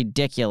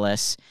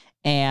ridiculous.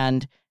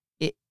 And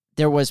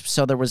there was,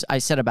 I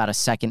said about a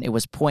second, it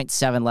was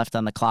 0.7 left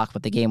on the clock,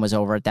 but the game was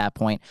over at that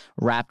point.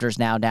 Raptors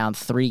now down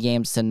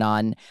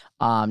 3-0.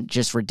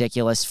 Just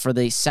ridiculous. For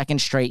the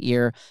second straight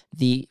year,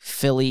 the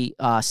Philly,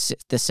 the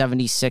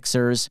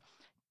 76ers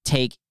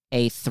take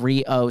a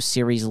 3-0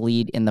 series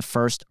lead in the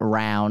first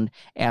round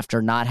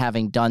after not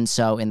having done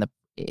so in the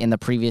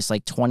previous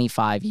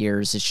 25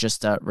 years. It's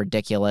just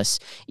ridiculous.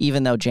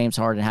 Even though James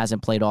Harden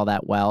hasn't played all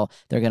that well,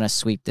 they're going to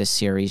sweep this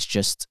series.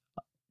 Just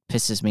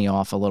pisses me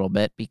off a little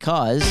bit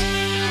because,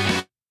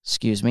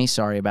 excuse me,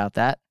 sorry about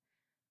that,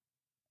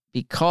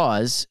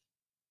 because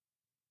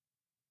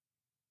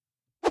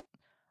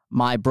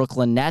my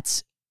Brooklyn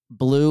Nets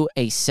blew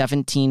a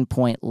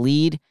 17-point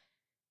lead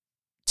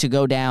to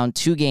go down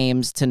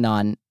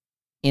 2-0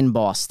 in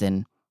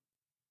Boston.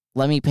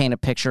 Let me paint a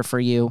picture for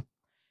you.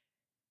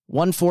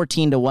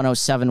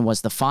 114-107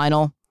 was the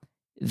final.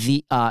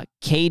 The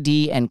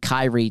KD and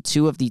Kyrie,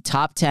 2 of the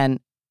top 10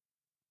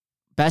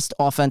 best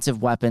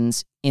offensive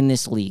weapons in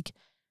this league,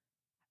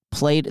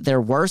 played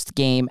their worst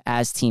game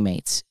as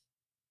teammates,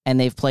 and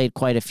they've played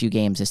quite a few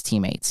games as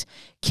teammates.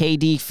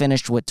 KD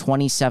finished with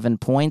 27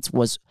 points,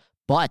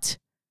 but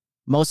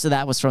most of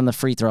that was from the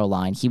free throw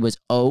line. He was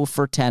 0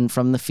 for 10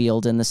 from the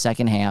field in the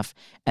second half,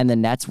 and the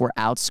Nets were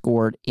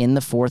outscored in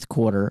the fourth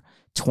quarter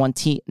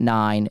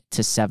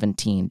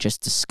 29-17.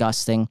 Just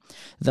disgusting.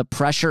 The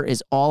pressure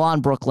is all on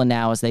Brooklyn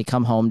now as they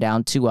come home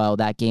down 2-0.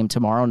 That game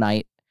tomorrow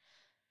night.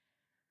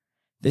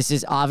 This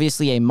is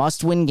obviously a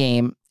must-win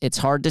game. It's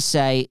hard to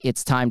say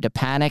it's time to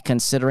panic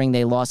considering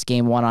they lost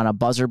game 1 on a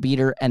buzzer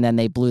beater and then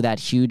they blew that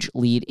huge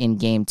lead in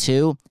game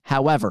 2.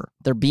 However,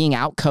 they're being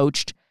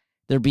out-coached.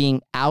 They're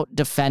being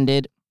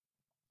out-defended.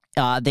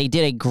 They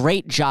did a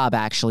great job,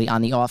 actually,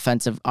 on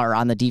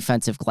the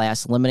defensive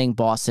glass, limiting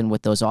Boston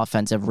with those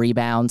offensive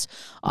rebounds.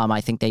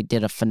 I think they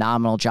did a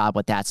phenomenal job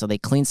with that. So they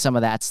cleaned some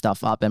of that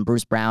stuff up, and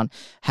Bruce Brown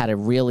had a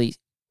really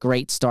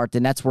great start.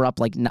 The Nets were up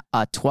like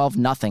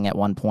 12-0 at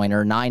one point,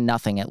 or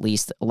 9-0 at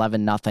least,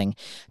 11-0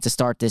 to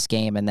start this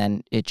game, and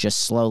then it just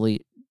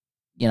slowly,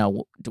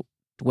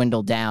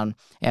 dwindled down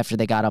after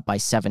they got up by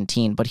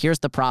 17. But here's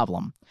the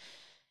problem.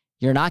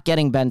 You're not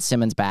getting Ben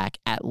Simmons back,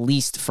 at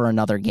least for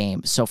another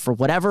game. So for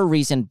whatever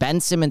reason, Ben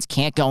Simmons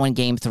can't go in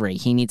Game 3.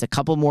 He needs a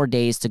couple more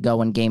days to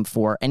go in Game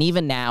 4. And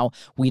even now,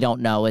 we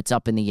don't know. It's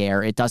up in the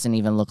air. It doesn't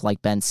even look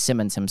like Ben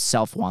Simmons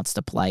himself wants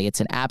to play.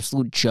 It's an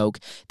absolute joke.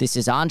 This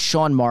is on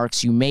Sean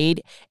Marks. You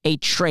made a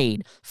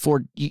trade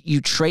you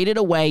traded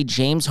away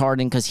James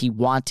Harden because he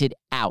wanted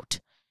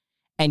out.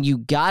 And you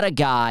got a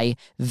guy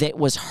that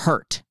was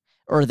hurt,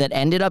 or that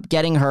ended up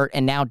getting hurt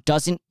and now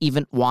doesn't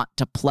even want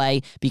to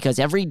play, because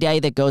every day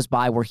that goes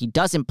by where he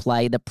doesn't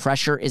play, the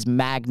pressure is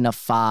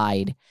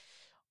magnified.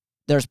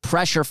 There's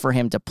pressure for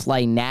him to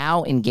play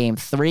now in Game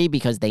 3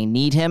 because they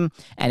need him.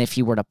 And if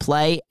he were to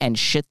play and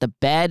shit the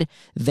bed,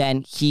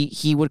 then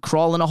he would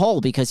crawl in a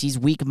hole because he's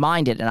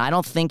weak-minded. And I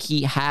don't think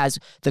he has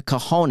the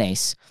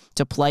cojones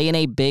to play in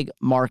a big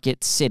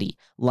market city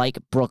like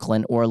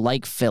Brooklyn or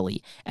like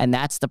Philly. And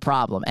that's the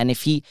problem. And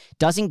if he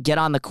doesn't get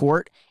on the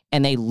court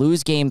and they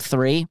lose Game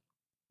 3,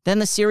 then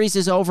the series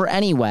is over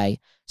anyway.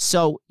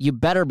 So you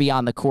better be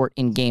on the court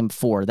in Game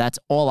 4. That's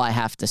all I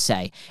have to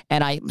say.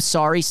 And I'm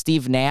sorry,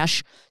 Steve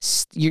Nash,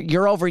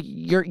 you're over.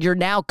 You're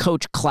now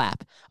Coach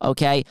Clapp.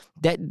 Okay,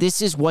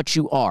 this is what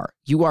you are.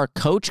 You are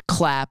Coach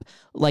Clapp,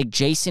 like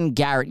Jason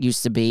Garrett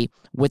used to be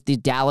with the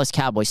Dallas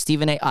Cowboys.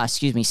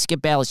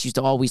 Skip Bayless used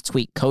to always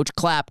tweet, Coach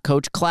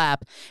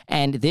Clapp,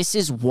 and this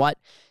is what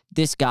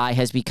this guy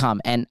has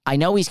become. And I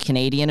know he's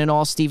Canadian and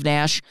all, Steve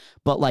Nash,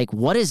 but like,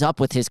 what is up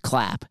with his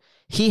clap?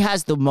 He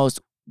has the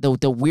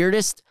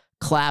weirdest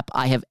clap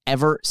I have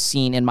ever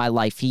seen in my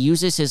life. He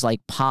uses his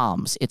like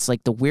palms. It's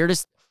like the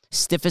weirdest,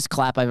 stiffest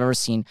clap I've ever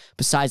seen.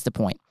 Besides the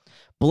point,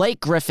 Blake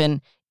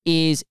Griffin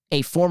is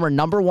a former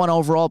number 1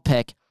 overall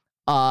pick,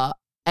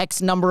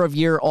 X number of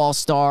year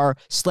All-Star,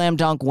 slam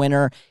dunk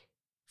winner,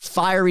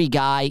 fiery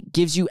guy,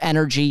 gives you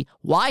energy.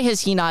 Why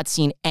has he not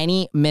seen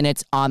any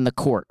minutes on the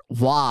court?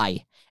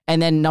 Why?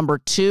 And then number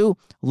 2,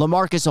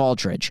 LaMarcus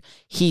Aldridge.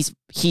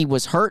 He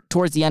was hurt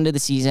towards the end of the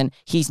season.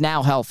 He's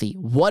now healthy.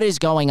 What is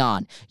going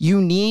on?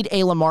 You need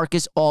a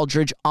LaMarcus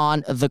Aldridge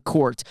on the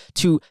court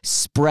to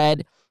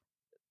spread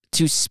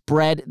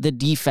the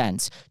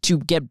defense, to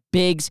get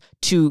bigs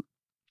to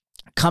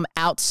come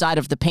outside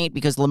of the paint,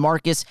 because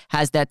LaMarcus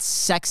has that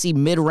sexy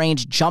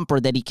mid-range jumper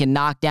that he can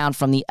knock down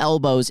from the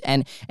elbows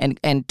and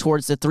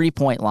towards the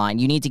three-point line.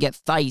 You need to get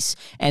Theis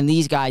and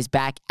these guys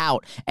back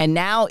out. And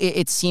now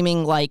it's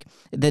seeming like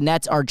the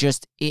Nets are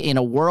just in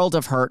a world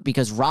of hurt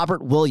because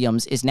Robert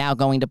Williams is now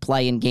going to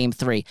play in Game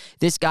 3.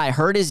 This guy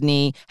hurt his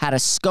knee, had a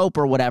scope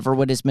or whatever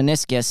with his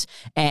meniscus,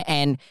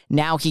 and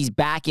now he's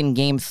back in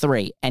Game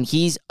 3, and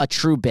he's a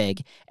true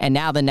big. And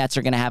now the Nets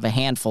are going to have a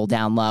handful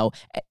down low.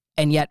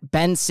 And yet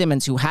Ben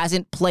Simmons, who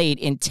hasn't played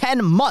in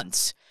 10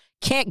 months,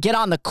 can't get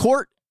on the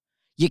court.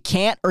 You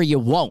can't or you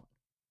won't.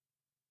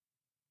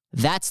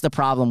 That's the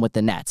problem with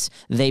the Nets.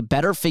 They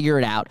better figure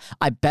it out.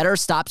 I better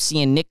stop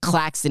seeing Nick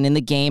Claxton in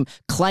the game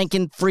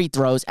clanking free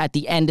throws at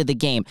the end of the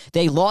game.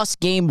 They lost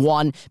Game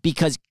 1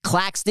 because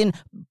Claxton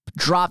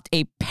dropped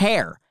a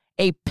pair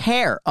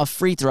of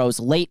free throws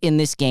late in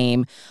this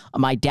game.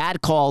 My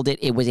dad called it.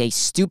 It was a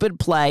stupid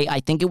play.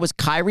 I think it was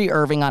Kyrie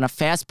Irving on a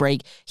fast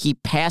break. He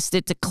passed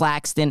it to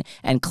Claxton,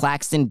 and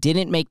Claxton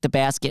didn't make the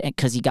basket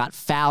because he got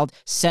fouled,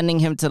 sending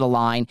him to the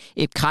line.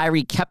 If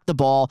Kyrie kept the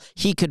ball,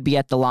 he could be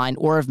at the line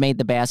or have made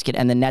the basket,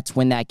 and the Nets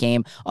win that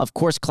game. Of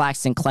course,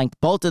 Claxton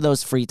clanked both of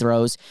those free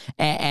throws,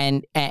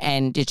 and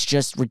it's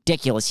just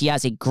ridiculous. He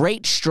has a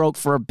great stroke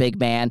for a big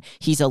man.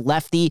 He's a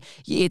lefty.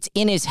 It's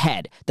in his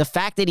head. The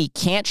fact that he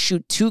can't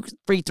shoot 2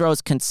 free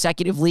throws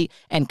consecutively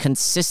and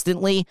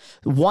consistently.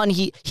 One,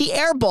 he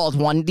airballed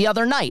one the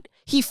other night.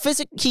 He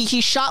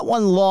shot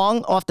one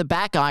long off the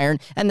back iron,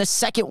 and the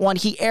second one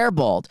he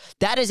airballed.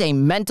 That is a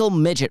mental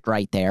midget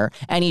right there,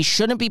 and he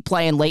shouldn't be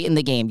playing late in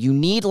the game. You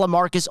need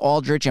LaMarcus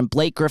Aldridge and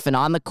Blake Griffin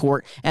on the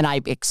court, and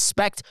I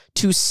expect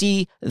to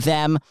see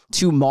them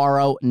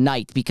tomorrow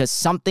night because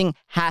something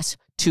has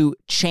to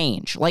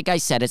change. Like I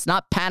said, it's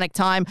not panic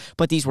time,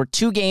 but these were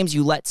 2 games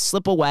you let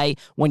slip away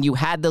when you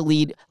had the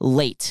lead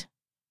late.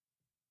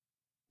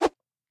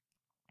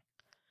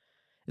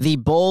 The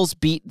Bulls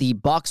beat the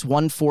Bucks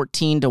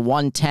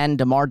 114-110.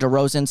 DeMar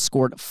DeRozan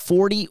scored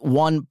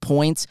 41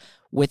 points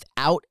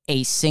without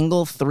a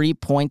single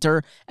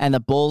three-pointer, and the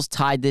Bulls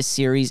tied this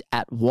series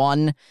at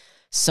 1.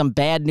 Some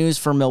bad news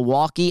for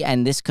Milwaukee,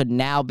 and this could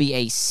now be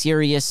a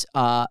serious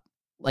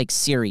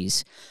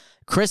series.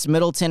 Chris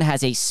Middleton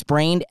has a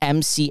sprained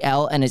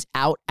MCL and is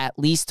out at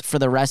least for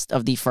the rest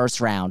of the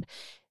first round.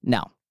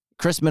 No,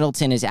 Chris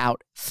Middleton is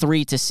out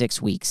 3 to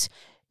 6 weeks.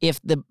 If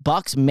the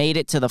Bucks made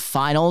it to the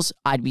finals,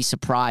 I'd be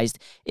surprised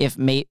if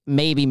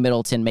maybe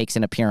Middleton makes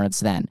an appearance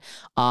then.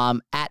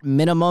 At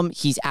minimum,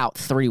 he's out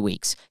 3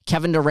 weeks.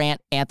 Kevin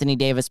Durant, Anthony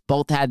Davis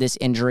both had this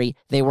injury.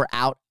 They were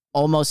out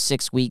almost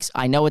 6 weeks.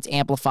 I know it's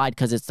amplified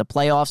because it's the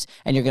playoffs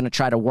and you're going to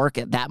try to work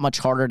it that much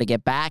harder to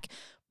get back,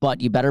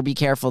 but you better be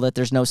careful that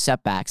there's no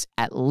setbacks.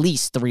 At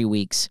least 3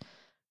 weeks.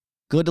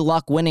 Good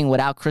luck winning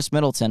without Chris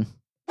Middleton.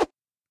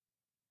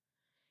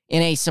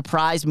 In a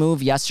surprise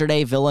move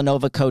yesterday,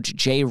 Villanova coach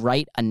Jay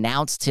Wright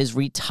announced his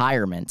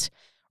retirement.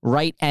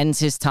 Wright ends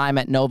his time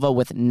at Nova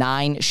with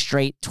 9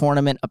 straight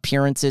tournament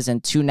appearances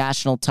and 2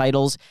 national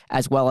titles,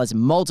 as well as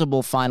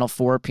multiple Final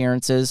Four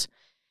appearances,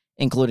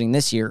 including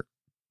this year.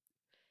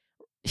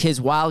 His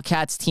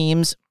Wildcat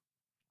teams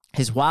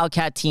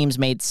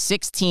made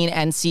 16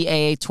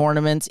 NCAA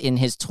tournaments in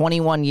his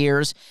 21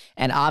 years,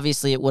 and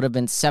obviously it would have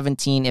been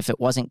 17 if it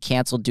wasn't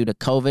canceled due to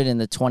COVID in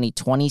the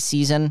 2020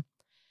 season.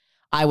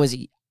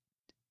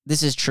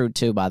 This is true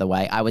too, by the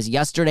way. I was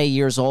yesterday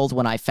years old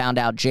when I found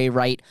out Jay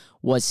Wright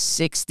was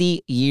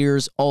 60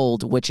 years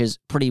old, which is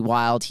pretty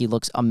wild. He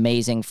looks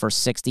amazing for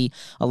 60.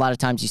 A lot of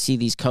times you see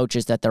these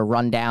coaches that they're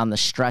run down, the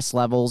stress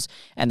levels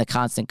and the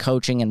constant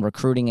coaching and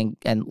recruiting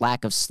and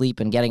lack of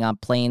sleep and getting on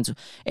planes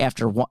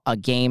after a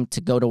game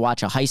to go to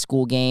watch a high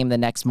school game the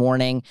next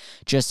morning.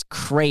 Just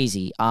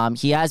crazy.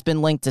 He has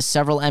been linked to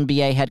several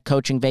NBA head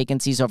coaching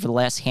vacancies over the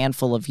last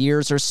handful of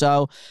years or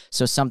so.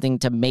 So something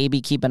to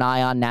maybe keep an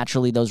eye on.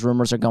 Naturally, those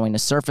rumors are going to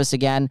surface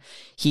again.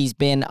 He's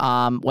been,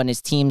 when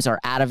his teams are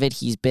out of it,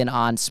 he's been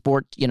on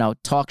sport,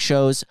 talk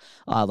shows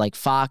like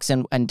Fox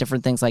and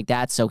different things like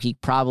that. So he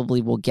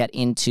probably will get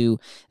into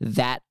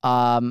that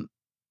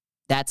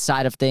that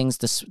side of things,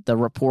 the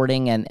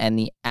reporting and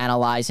the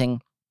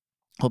analyzing.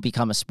 He'll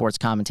become a sports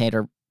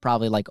commentator,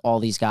 probably like all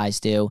these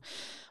guys do.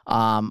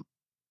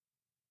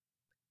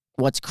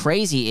 What's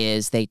crazy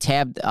is they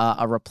tabbed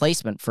a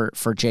replacement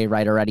for Jay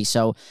Wright already.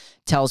 So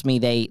tells me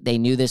they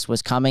knew this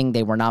was coming.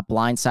 They were not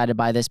blindsided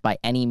by this by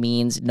any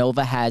means.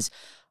 Nova has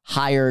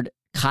hired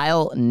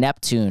Kyle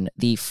Neptune,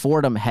 the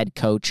Fordham head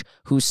coach,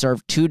 who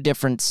served 2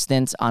 different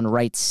stints on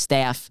Wright's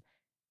staff,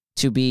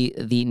 to be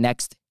the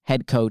next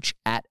head coach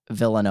at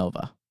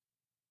Villanova.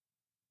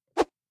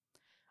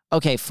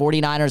 Okay,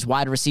 49ers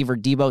wide receiver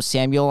Deebo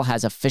Samuel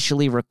has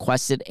officially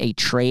requested a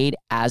trade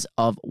as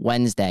of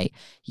Wednesday.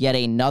 Yet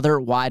another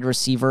wide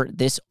receiver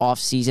this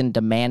offseason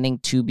demanding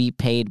to be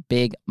paid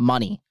big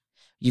money.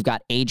 You've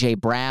got A.J.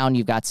 Brown.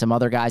 You've got some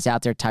other guys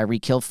out there.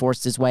 Tyreek Hill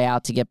forced his way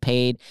out to get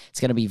paid. It's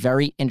going to be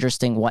very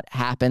interesting what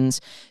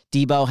happens.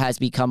 Deebo has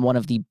become one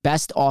of the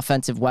best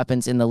offensive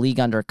weapons in the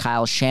league under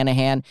Kyle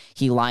Shanahan.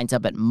 He lines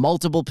up at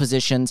multiple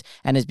positions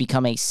and has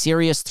become a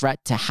serious threat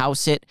to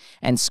house it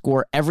and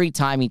score every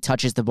time he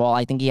touches the ball.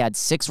 I think he had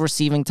 6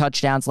 receiving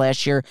touchdowns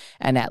last year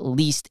and at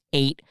least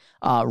 8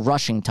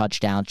 rushing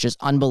touchdowns. Just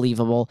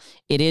unbelievable.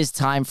 It is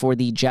time for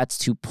the Jets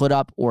to put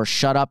up or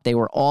shut up. They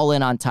were all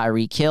in on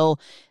Tyreek Hill.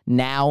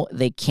 Now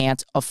they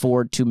can't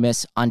afford to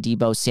miss on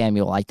Deebo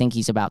Samuel. I think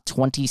he's about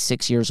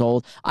 26 years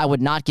old. I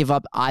would not give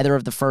up either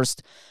of the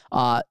first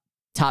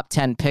top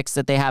 10 picks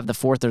that they have, the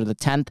 4th or the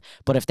 10th.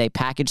 But if they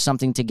package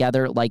something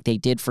together like they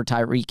did for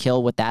Tyreek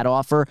Hill with that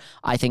offer,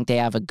 I think they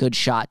have a good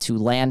shot to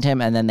land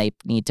him, and then they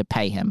need to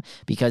pay him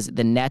because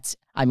the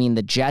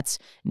Jets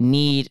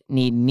need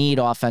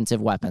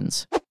offensive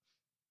weapons.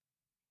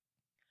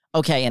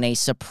 Okay, in a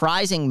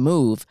surprising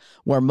move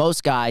where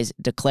most guys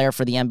declare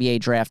for the NBA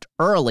draft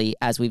early,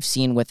 as we've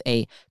seen with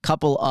a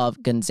couple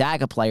of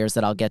Gonzaga players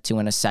that I'll get to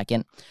in a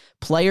second,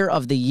 Player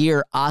of the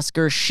Year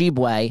Oscar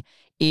Tshiebwe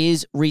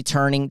is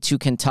returning to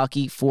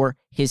Kentucky for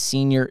his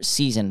senior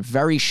season.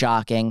 Very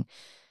shocking.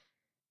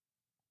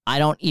 I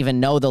don't even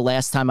know the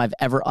last time I've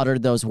ever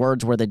uttered those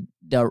words where the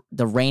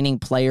reigning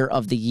Player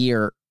of the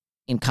Year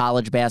in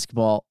college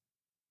basketball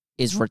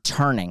is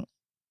returning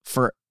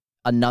for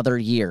another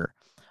year.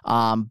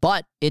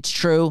 But it's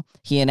true.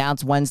 He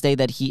announced Wednesday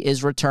that he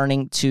is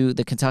returning to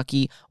the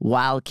Kentucky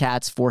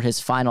Wildcats for his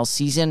final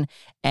season,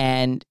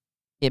 and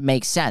it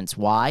makes sense.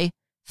 Why?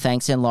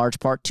 Thanks in large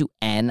part to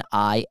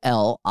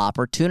NIL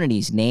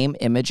opportunities, name,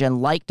 image, and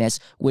likeness,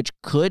 which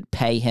could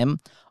pay him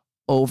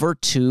over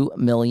 $2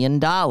 million.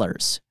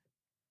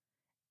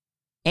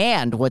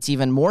 And what's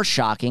even more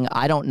shocking,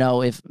 I don't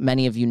know if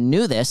many of you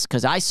knew this,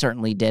 because I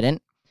certainly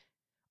didn't.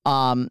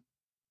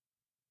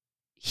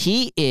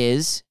 He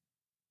is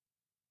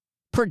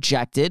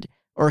projected,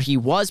 or he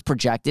was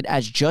projected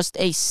as just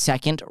a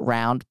 2nd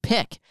round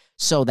pick.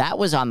 So that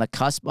was on the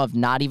cusp of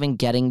not even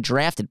getting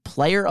drafted.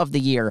 Player of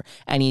the Year,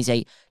 and he's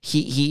a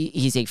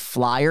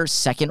Flyer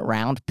 2nd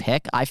round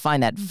pick. I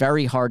find that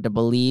very hard to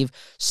believe.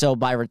 So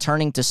by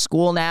returning to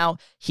school now,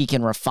 he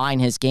can refine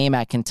his game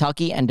at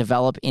Kentucky and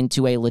develop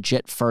into a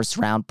legit 1st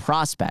round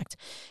prospect.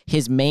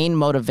 His main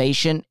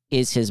motivation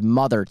is his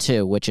mother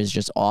too, which is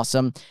just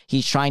awesome.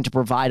 He's trying to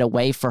provide a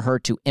way for her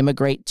to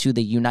immigrate to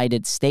the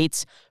United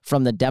States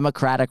from the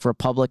Democratic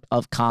Republic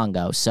of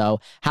Congo.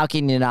 So how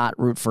can you not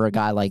root for a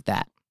guy like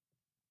that?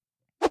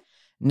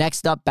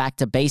 Next up, back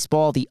to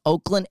baseball. The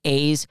Oakland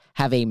A's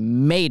have a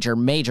major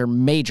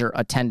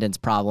attendance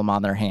problem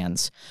on their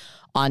hands.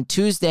 On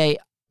Tuesday,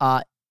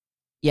 they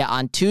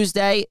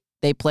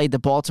played the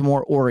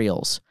Baltimore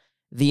Orioles.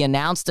 The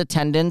announced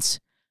attendance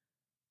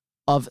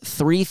of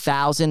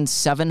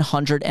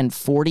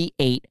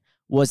 3,748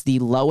 was the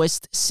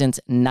lowest since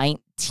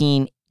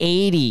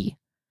 1980.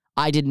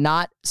 I did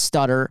not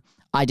stutter.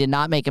 I did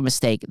not make a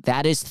mistake.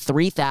 That is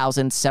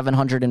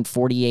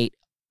 3,748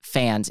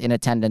 fans in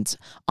attendance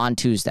on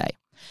Tuesday.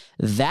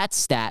 That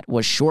stat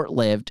was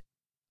short-lived.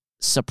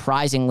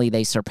 Surprisingly,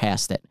 they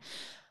surpassed it,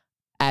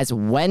 as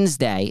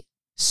Wednesday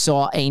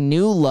saw a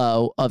new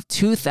low of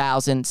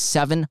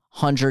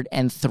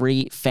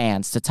 2,703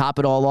 fans. To top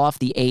it all off,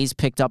 the A's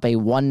picked up a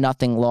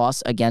 1-0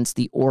 loss against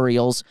the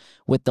Orioles,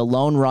 with the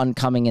lone run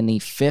coming in the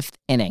 5th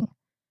inning.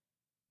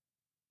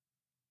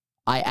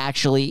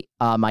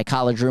 My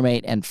college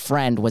roommate and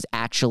friend was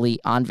actually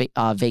on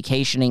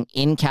vacationing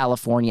in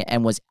California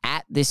and was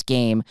at this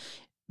game,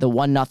 the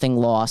 1-0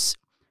 loss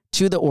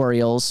to the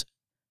Orioles.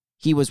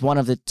 He was one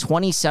of the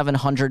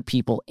 2,700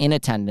 people in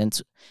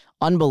attendance.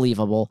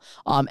 Unbelievable.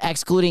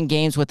 Excluding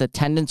games with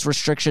attendance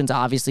restrictions,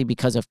 obviously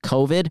because of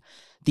COVID,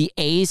 the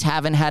A's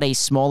haven't had a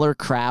smaller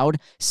crowd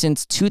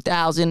since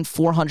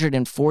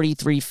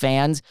 2,443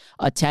 fans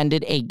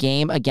attended a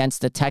game against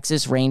the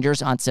Texas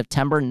Rangers on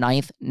September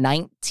 9th,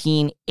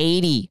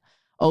 1980.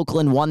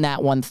 Oakland won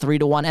that one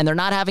 3-1, and they're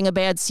not having a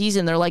bad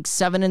season. They're like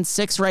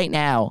 7-6 right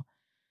now.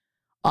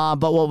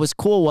 But what was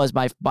cool was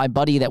my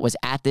buddy that was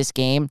at this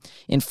game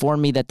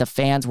informed me that the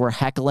fans were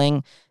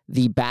heckling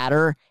the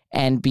batter,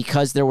 and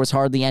because there was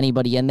hardly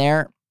anybody in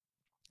there,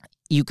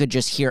 you could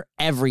just hear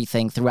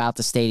everything throughout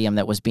the stadium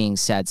that was being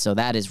said. So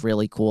that is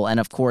really cool. And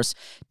of course,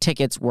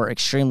 tickets were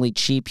extremely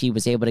cheap. He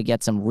was able to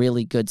get some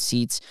really good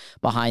seats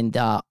behind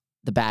the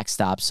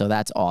backstop. So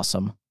that's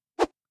awesome.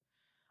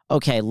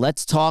 Okay,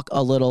 let's talk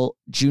a little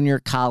junior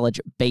college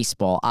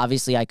baseball.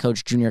 Obviously, I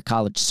coach junior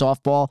college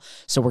softball,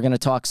 so we're going to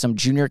talk some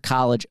junior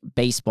college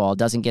baseball. It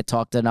doesn't get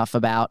talked enough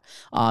about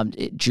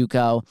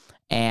JUCO,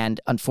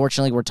 and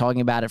unfortunately, we're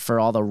talking about it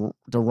for all the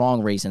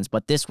wrong reasons,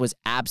 but this was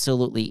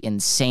absolutely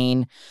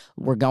insane.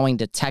 We're going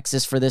to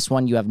Texas for this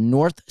one. You have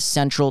North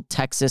Central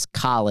Texas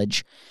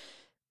College.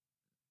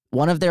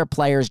 One of their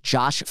players,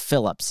 Josh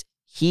Phillips,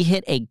 he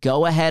hit a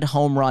go-ahead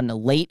home run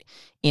late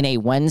in a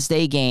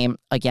Wednesday game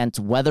against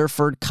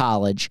Weatherford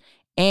College,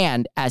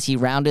 and as he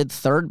rounded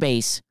third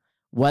base,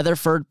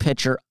 Weatherford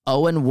pitcher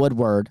Owen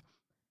Woodward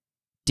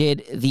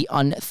did the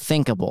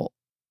unthinkable.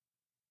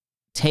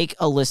 Take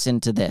a listen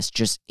to this.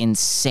 Just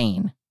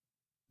insane.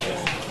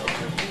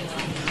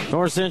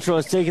 North Central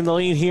has taken the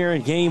lead here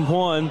in game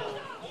one.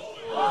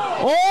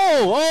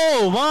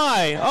 Oh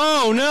my.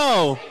 Oh,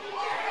 no.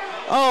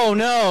 Oh,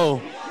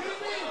 no.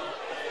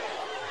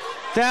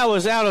 That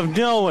was out of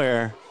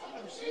nowhere.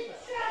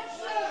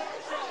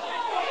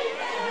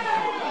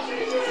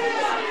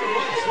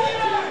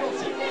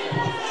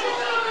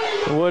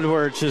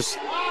 Woodward just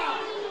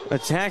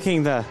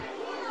attacking the...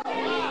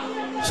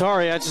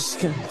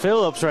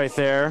 Phillips right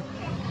there.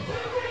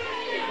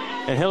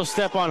 And he'll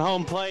step on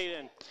home plate.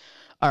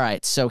 All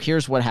right, so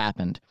here's what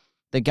happened.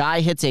 The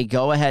guy hits a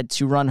go-ahead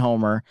 2-run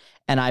homer,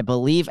 and I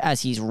believe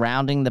as he's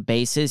rounding the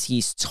bases,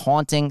 he's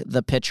taunting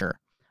the pitcher.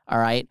 All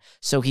right,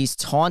 so he's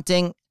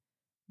taunting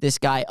this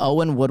guy,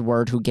 Owen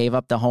Woodward, who gave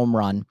up the home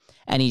run,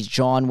 and he's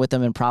jawing with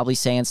him and probably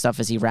saying stuff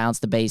as he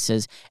rounds the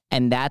bases,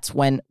 and that's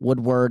when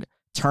Woodward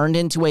turned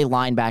into a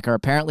linebacker.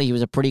 Apparently, he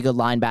was a pretty good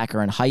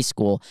linebacker in high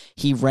school.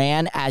 He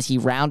ran as he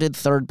rounded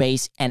third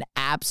base and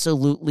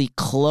absolutely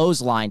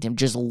clotheslined him,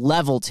 just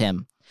leveled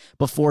him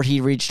before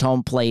he reached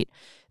home plate.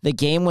 The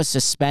game was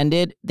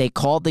suspended. They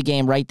called the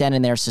game right then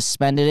and there,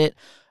 suspended it.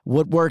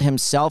 Woodward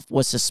himself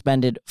was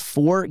suspended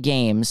 4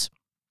 games.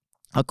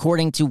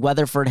 According to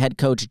Weatherford head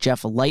coach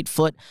Jeff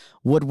Lightfoot,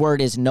 Woodward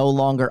is no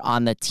longer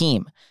on the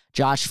team.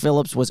 Josh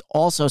Phillips was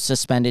also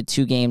suspended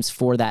 2 games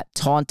for that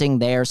taunting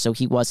there, so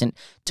he wasn't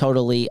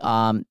totally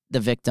the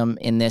victim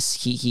in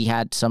this. He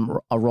had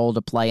a role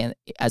to play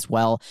as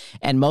well.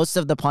 And most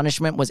of the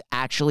punishment was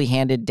actually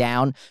handed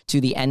down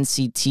to the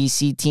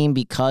NCTC team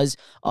because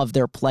of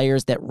their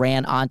players that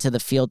ran onto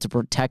the field to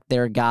protect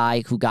their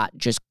guy who got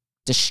just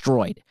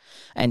destroyed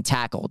and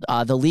tackled.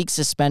 The league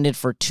suspended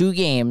for 2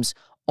 games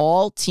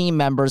all team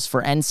members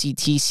for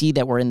NCTC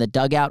that were in the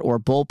dugout or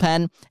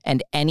bullpen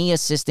and any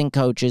assistant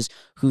coaches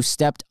who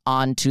stepped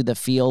onto the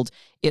field.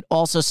 It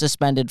also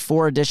suspended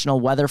 4 additional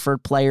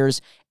Weatherford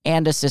players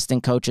and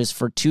assistant coaches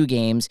for 2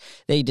 games.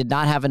 They did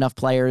not have enough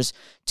players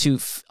to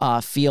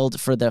field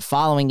for the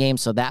following game,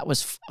 so that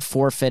was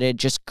forfeited.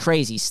 Just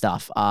crazy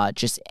stuff,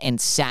 just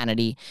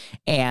insanity.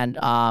 And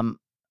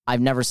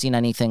I've never seen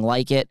anything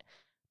like it,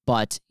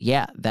 but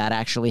yeah, that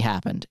actually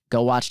happened.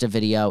 Go watch the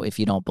video if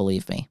you don't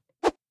believe me.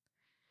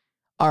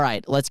 All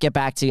right, let's get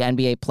back to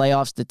NBA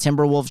playoffs. The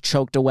Timberwolves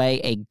choked away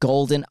a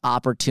golden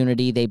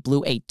opportunity. They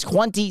blew a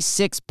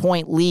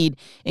 26-point lead,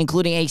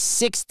 including a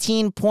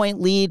 16-point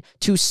lead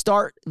to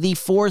start the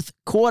 4th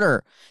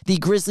quarter. The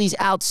Grizzlies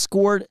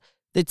outscored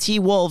the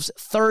T-Wolves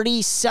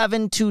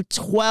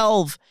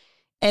 37-12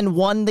 and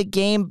won the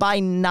game by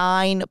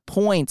 9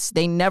 points.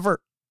 They never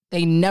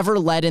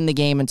led in the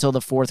game until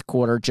the fourth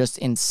quarter. Just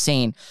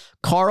insane.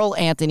 Karl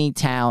Anthony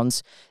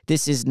Towns,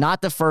 this is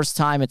not the first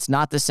time. It's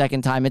not the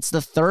second time. It's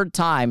the third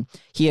time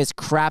he has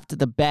crapped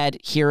the bed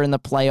here in the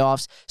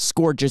playoffs.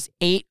 Scored just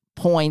 8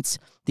 points.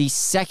 The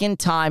second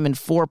time in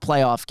 4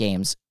 playoff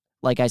games,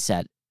 like I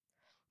said,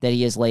 that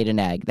he has laid an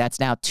egg. That's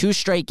now 2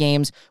 straight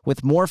games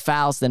with more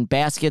fouls than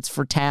baskets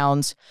for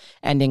Towns.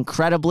 And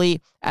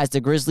incredibly, as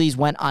the Grizzlies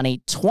went on a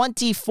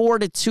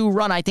 24-2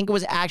 run, I think it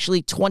was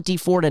actually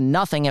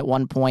 24-0 at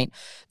one point,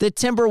 the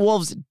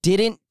Timberwolves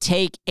didn't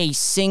take a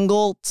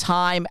single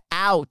time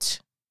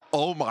out.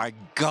 Oh my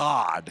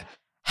God.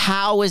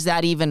 How is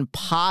that even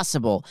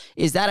possible?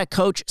 Is that a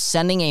coach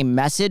sending a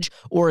message,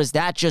 or is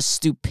that just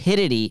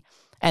stupidity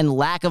and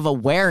lack of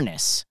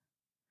awareness?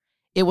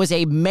 It was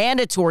a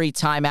mandatory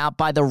timeout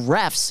by the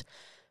refs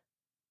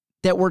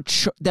that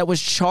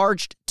was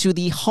charged to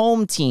the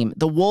home team.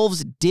 The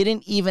Wolves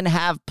didn't even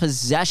have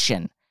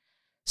possession,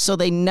 so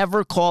they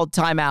never called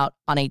timeout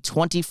on a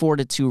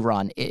 24-2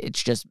 run.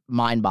 It's just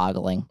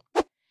mind-boggling.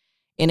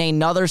 In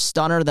another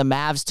stunner, the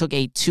Mavs took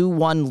a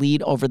 2-1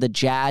 lead over the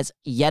Jazz,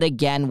 yet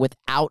again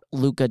without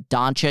Luka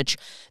Doncic.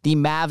 The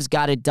Mavs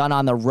got it done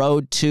on the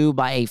road, too,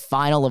 by a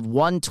final of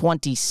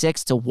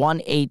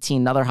 126-118,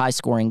 another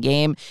high-scoring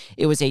game.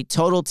 It was a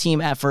total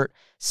team effort.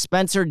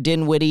 Spencer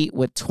Dinwiddie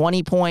with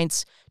 20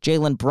 points,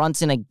 Jalen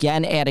Brunson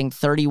again adding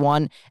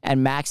 31, and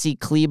Maxi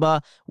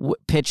Kleber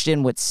pitched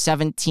in with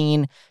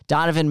 17.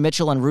 Donovan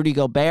Mitchell and Rudy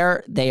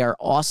Gobert, they are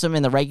awesome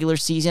in the regular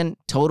season,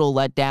 total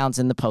letdowns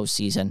in the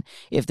postseason.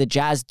 If the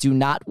Jazz do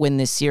not win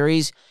this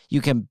series,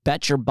 you can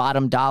bet your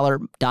bottom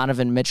dollar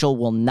Donovan Mitchell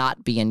will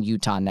not be in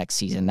Utah next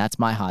season. That's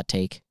my hot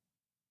take.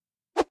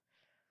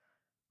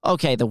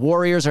 Okay, the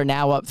Warriors are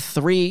now up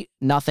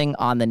 3-0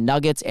 on the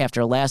Nuggets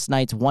after last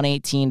night's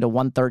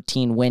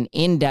 118-113 win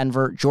in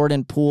Denver.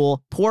 Jordan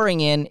Poole pouring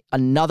in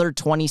another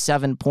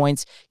 27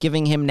 points,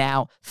 giving him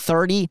now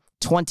 30,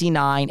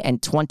 29,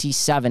 and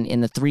 27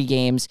 in the 3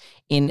 games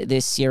in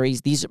this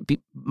series. These,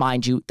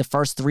 mind you, the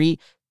first 3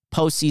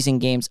 postseason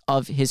games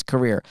of his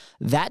career.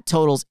 That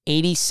totals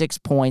 86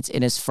 points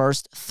in his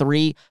first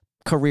 3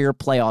 career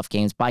playoff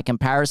games. By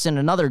comparison,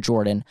 another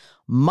Jordan,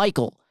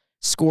 Michael,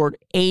 scored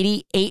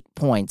 88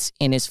 points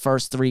in his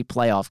first 3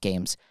 playoff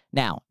games.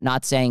 Now,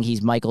 not saying he's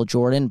Michael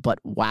Jordan, but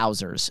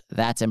wowzers,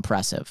 that's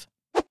impressive.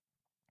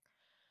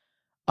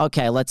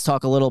 Okay, let's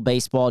talk a little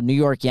baseball. New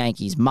York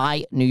Yankees,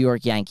 my New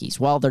York Yankees.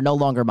 Well, they're no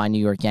longer my New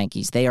York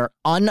Yankees. They are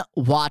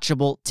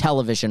unwatchable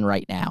television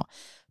right now.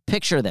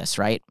 Picture this,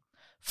 right?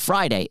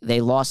 Friday, they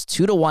lost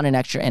 2-1 in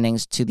extra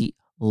innings to the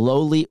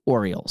lowly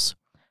Orioles.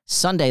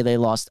 Sunday, they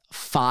lost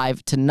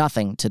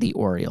 5-0 to the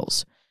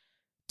Orioles.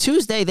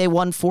 Tuesday, they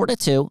won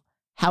 4-2.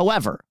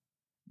 However,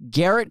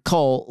 Garrett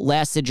Cole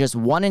lasted just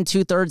 1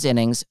 2/3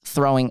 innings,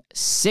 throwing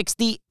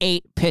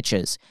 68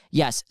 pitches.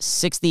 Yes,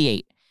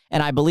 68.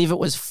 And I believe it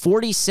was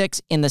 46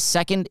 in the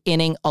second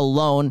inning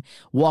alone,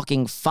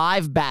 walking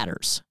 5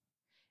 batters.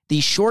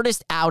 The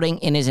shortest outing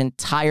in his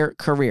entire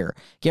career.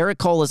 Garrett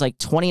Cole is like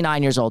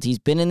 29 years old. He's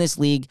been in this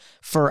league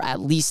for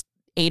at least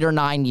 8 or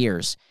 9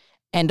 years.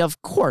 And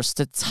of course,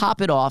 to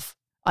top it off,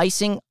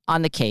 icing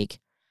on the cake,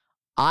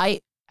 I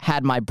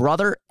had my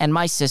brother and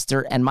my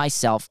sister and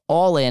myself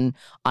all in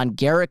on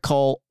Garrett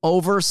Cole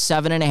over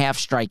 7.5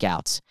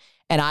 strikeouts.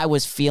 And I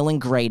was feeling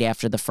great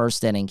after the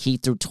first inning. He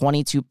threw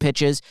 22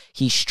 pitches.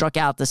 He struck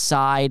out the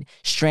side,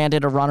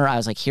 stranded a runner. I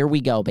was like, here we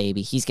go,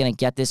 baby. He's going to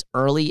get this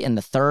early in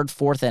the 3rd,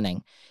 4th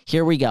inning.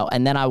 Here we go.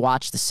 And then I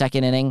watched the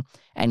second inning,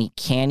 and he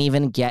can't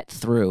even get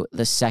through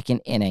the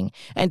second inning.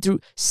 And threw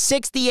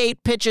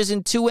 68 pitches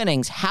in 2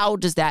 innings. How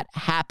does that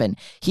happen?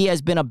 He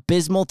has been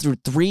abysmal through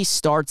 3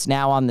 starts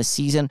now on the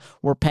season.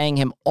 We're paying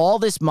him all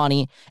this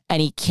money,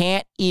 and he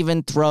can't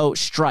even throw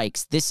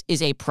strikes. This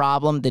is a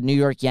problem. The New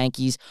York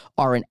Yankees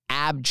are an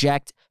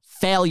abject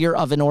failure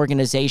of an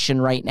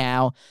organization right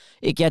now.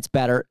 It gets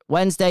better.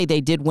 Wednesday,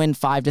 they did win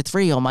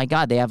 5-3. Oh my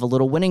God, they have a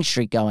little winning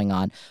streak going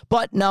on.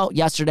 But no,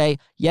 yesterday,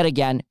 yet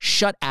again,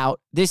 shut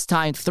out. This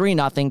time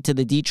 3-0 to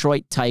the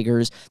Detroit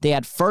Tigers. They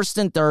had 1st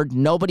and 3rd,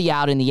 nobody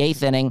out in the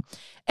 8th inning.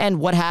 And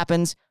what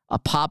happens? A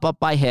pop-up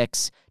by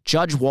Hicks.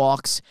 Judge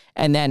walks,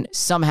 and then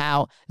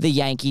somehow the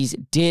Yankees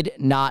did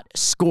not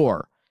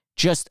score.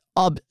 Just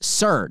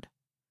absurd.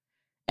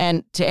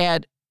 And to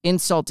add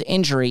insult to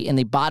injury, in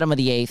the bottom of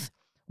the 8th,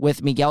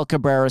 with Miguel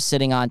Cabrera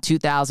sitting on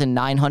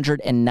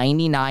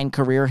 2,999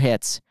 career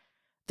hits,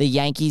 the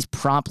Yankees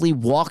promptly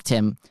walked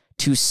him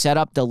to set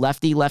up the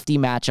lefty-lefty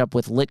matchup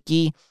with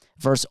Litke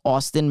versus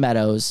Austin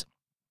Meadows.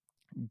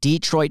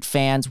 Detroit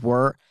fans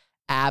were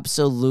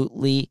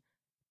absolutely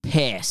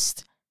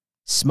pissed.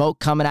 Smoke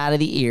coming out of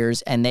the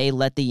ears, and they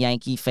let the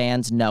Yankee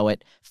fans know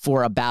it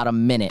for about a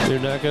minute. They're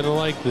not going to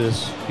like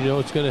this. You know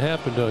what's going to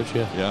happen, don't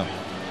you? Yeah.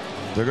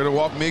 They're going to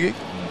walk Miggy?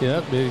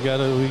 Yep, we got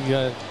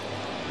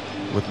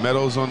with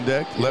Meadows on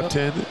deck, yep.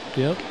 Left-handed.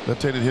 Yep.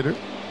 Left-handed hitter.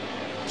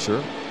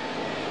 Sure.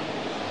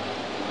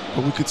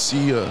 But we could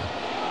see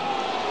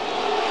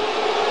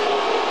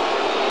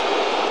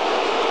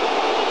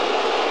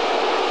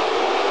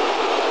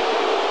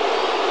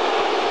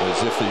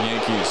As if the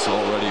Yankees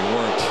already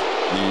weren't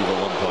the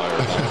evil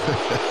umpires.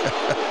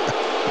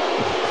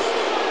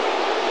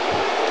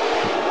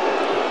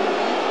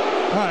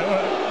 All right,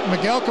 well,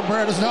 Miguel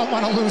Cabrera does not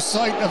want to lose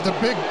sight of the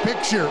big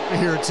picture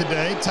here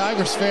today.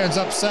 Tigers fans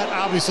upset,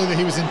 obviously, that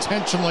he was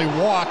intentionally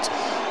walked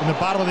in the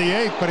bottom of the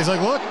 8th, but he's like,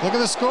 look at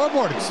the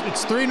scoreboard.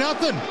 It's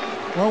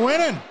 3-0. We're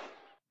winning.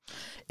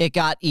 It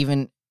got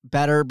even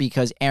better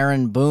because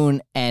Aaron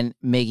Boone and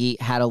Miggy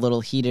had a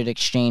little heated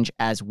exchange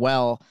as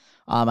well.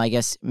 I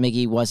guess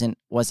Miggy wasn't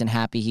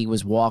happy he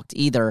was walked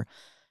either.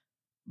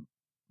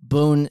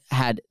 Boone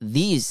had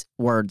these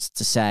words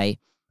to say,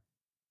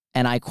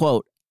 and I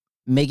quote,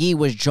 "Miggy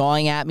was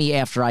jawing at me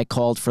after I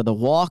called for the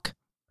walk.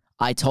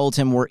 I told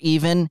him we're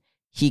even.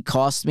 He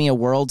cost me a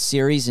World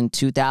Series in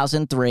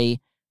 2003,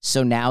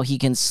 so now he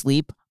can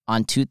sleep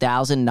on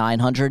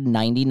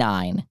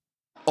 2,999.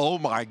 Oh,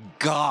 my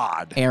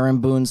God. Aaron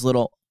Boone's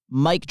little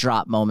mic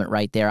drop moment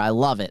right there. I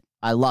love it.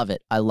 I love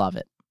it. I love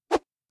it.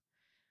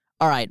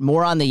 All right,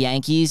 more on the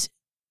Yankees.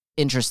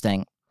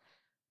 Interesting.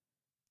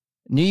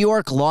 New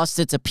York lost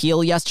its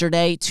appeal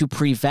yesterday to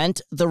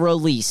prevent the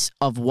release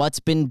of what's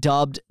been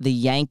dubbed the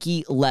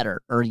Yankee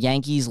letter, or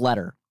Yankees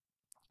letter.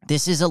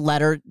 This is a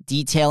letter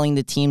detailing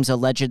the team's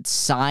alleged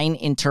sign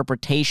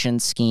interpretation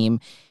scheme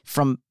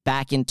from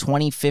back in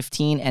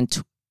 2015 and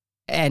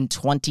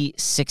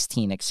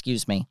 2016,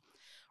 excuse me.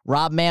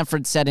 Rob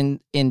Manfred said in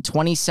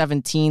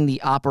 2017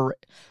 Rob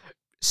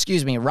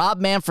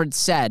Manfred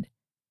said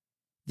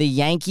the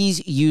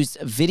Yankees used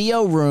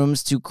video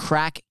rooms to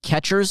crack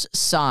catchers'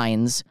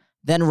 signs,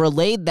 then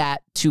relayed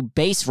that to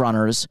base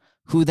runners,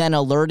 who then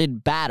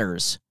alerted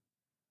batters.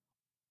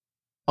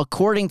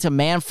 According to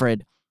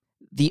Manfred,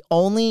 the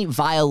only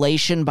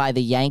violation by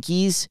the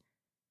Yankees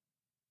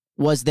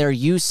was their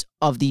use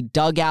of the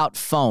dugout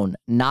phone,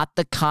 not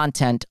the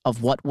content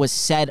of what was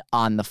said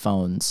on the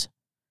phones.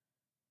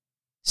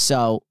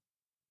 So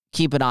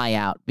keep an eye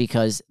out,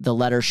 because the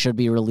letter should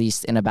be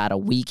released in about a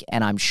week,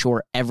 and I'm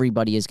sure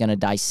everybody is going to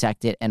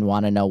dissect it and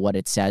want to know what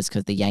it says,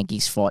 because the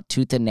Yankees fought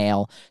tooth and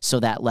nail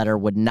so that letter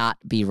would not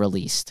be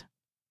released.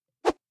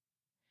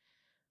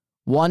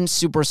 One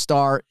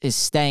superstar is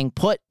staying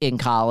put in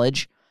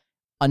college.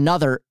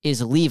 Another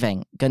is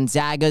leaving.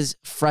 Gonzaga's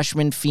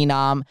freshman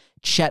phenom,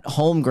 Chet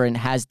Holmgren,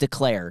 has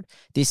declared.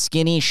 The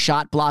skinny,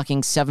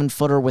 shot-blocking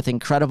 7-footer with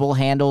incredible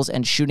handles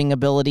and shooting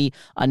ability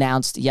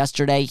announced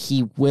yesterday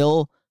he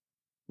will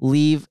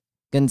leave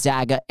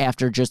Gonzaga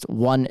after just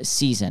one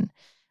season,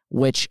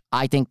 which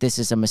I think this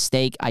is a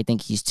mistake. I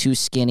think he's too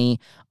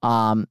skinny.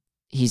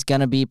 He's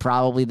going to be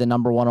probably the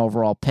number 1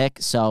 overall pick,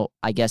 so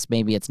I guess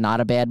maybe it's not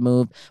a bad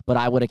move, but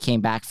I would have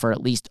came back for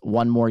at least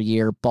one more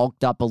year,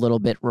 bulked up a little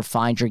bit,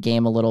 refined your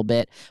game a little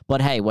bit.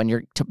 But hey, when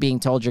you're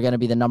being told you're going to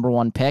be the number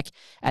 1 pick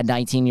at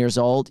 19 years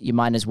old, you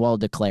might as well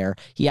declare.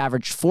 He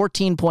averaged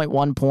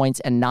 14.1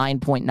 points and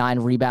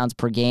 9.9 rebounds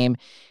per game,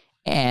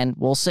 and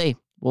we'll see.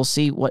 We'll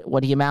see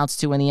what he amounts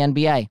to in the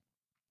NBA.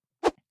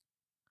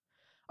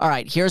 All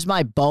right, here's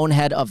my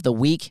bonehead of the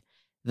week.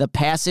 The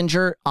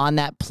passenger on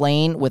that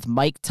plane with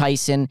Mike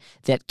Tyson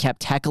that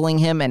kept heckling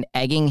him and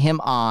egging him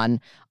on.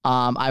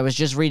 I was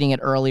just reading it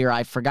earlier.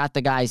 I forgot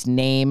the guy's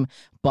name,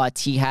 but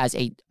he has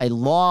a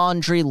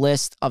laundry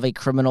list of a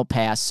criminal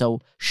past. So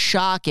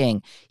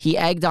shocking. He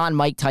egged on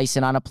Mike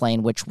Tyson on a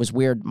plane, which was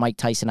weird. Mike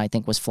Tyson, I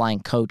think, was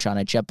flying coach on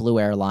a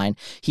JetBlue airline.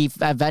 He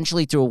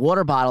eventually threw a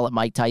water bottle at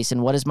Mike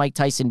Tyson. What does Mike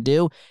Tyson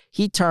do?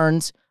 He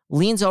turns,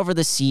 leans over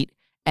the seat,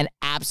 and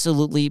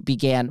absolutely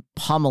began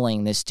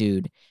pummeling this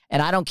dude.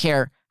 And I don't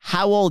care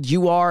how old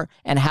you are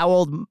and how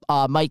old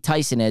Mike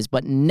Tyson is,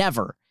 but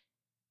never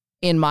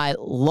in my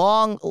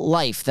long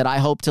life that I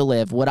hope to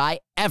live would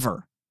I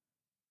ever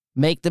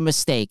make the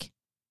mistake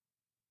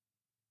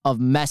of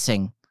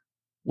messing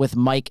with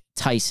Mike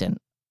Tyson.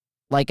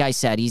 Like I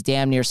said, he's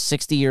damn near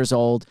 60 years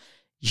old.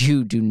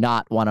 You do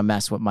not want to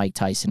mess with Mike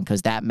Tyson,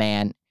 because that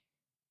man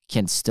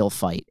can still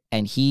fight,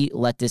 and he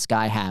let this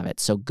guy have it.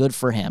 So good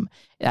for him.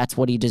 That's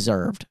what he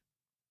deserved.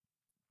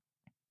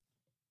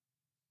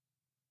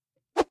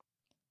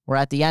 We're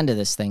at the end of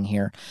this thing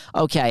here.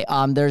 Okay,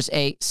 there's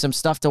some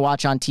stuff to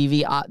watch on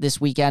TV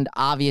this weekend.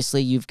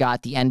 Obviously, you've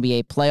got the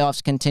NBA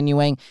playoffs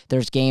continuing.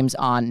 There's games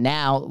on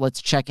now.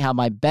 Let's check how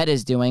my bet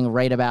is doing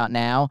right about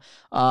now.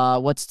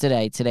 What's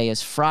today? Today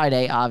is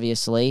Friday,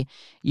 obviously.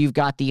 You've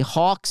got the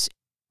Hawks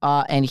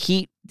and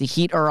Heat. The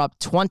Heat are up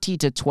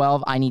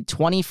 20-12. I need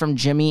 20 from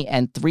Jimmy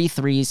and 3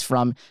 threes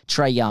from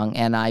Trae Young,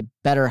 and I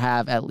better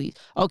have at least...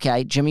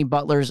 Okay, Jimmy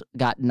Butler's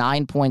got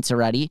 9 points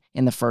already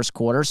in the first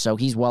quarter, so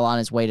he's well on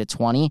his way to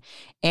 20.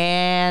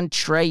 And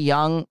Trae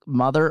Young,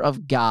 mother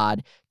of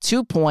God,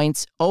 2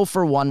 points, 0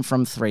 for 1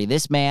 from 3.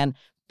 This man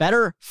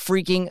better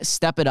freaking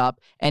step it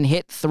up and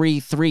hit 3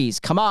 threes.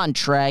 Come on,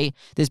 Trae.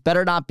 This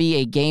better not be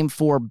a Game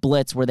 4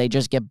 blitz where they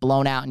just get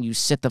blown out and you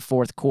sit the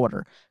fourth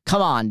quarter.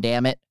 Come on,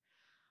 damn it.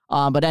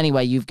 But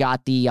anyway, you've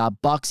got the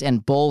Bucks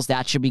and Bulls.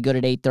 That should be good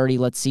at 8:30.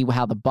 Let's see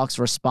how the Bucks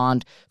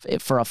respond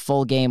for a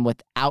full game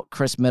without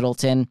Chris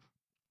Middleton.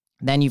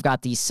 Then you've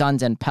got the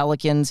Suns and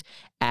Pelicans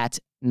at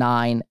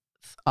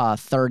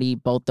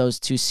 9:30. Both those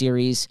two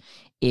series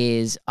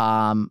is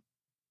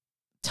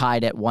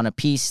tied at 1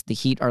 apiece. The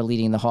Heat are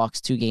leading the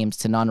Hawks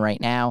 2-0 right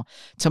now.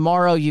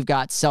 Tomorrow, you've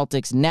got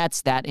Celtics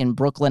Nets, that in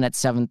Brooklyn at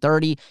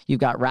 7:30. You've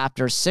got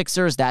Raptors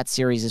Sixers. That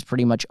series is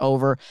pretty much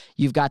over.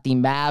 You've got the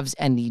Mavs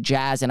and the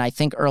Jazz. And I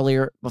think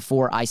earlier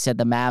before I said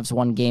the Mavs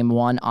won game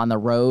 1 on the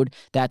road.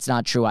 That's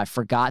not true. I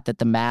forgot that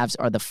the Mavs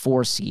are the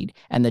 4 seed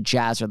and the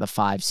Jazz are the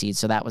 5 seed.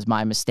 So that was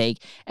my mistake.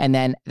 And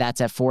then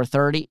that's at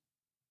 4:30.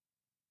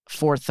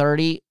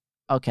 4:30.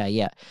 Okay,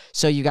 yeah.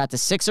 So you got the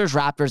Sixers,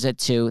 Raptors at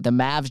 2, the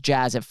Mavs,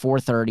 Jazz at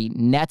 4:30,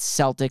 Nets,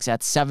 Celtics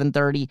at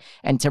 7:30,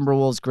 and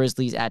Timberwolves,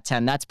 Grizzlies at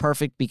 10. That's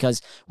perfect because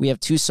we have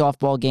 2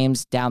 softball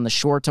games down the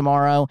shore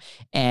tomorrow,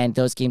 and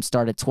those games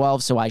start at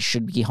 12, so I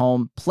should be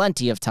home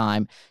plenty of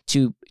time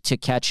to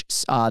catch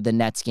the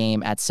Nets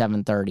game at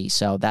 7:30.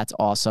 So that's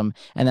awesome.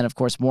 And then, of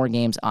course, more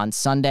games on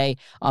Sunday.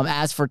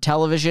 As for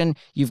television,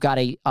 you've got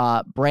a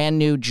brand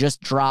new,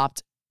 just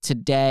dropped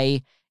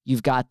today.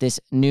 You've got this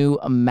new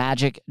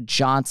Magic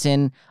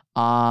Johnson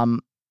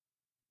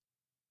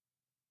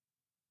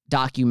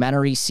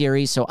documentary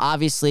series. So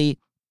obviously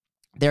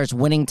there's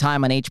Winning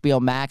Time on HBO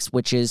Max,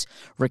 which is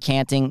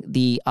recanting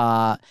the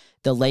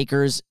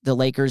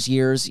Lakers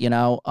years,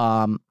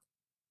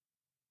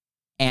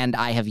 and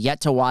I have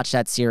yet to watch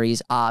that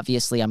series.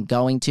 Obviously, I'm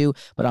going to,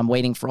 but I'm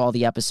waiting for all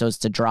the episodes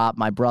to drop.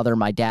 My brother,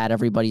 my dad,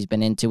 everybody's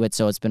been into it,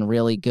 so it's been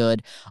really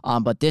good.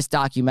 But this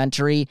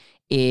documentary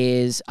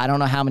is, I don't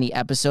know how many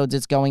episodes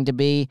it's going to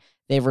be.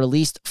 They've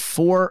released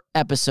 4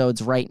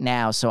 episodes right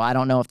now, so I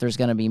don't know if there's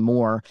going to be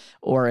more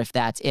or if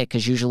that's it,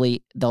 because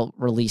usually they'll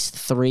release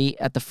 3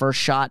 at the first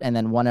shot and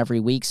then 1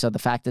 every week. So the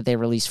fact that they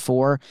released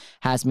 4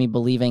 has me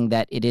believing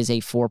that it is a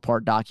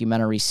 4-part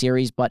documentary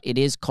series, but it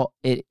is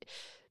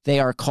they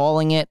are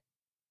calling it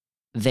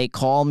They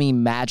Call Me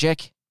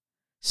Magic.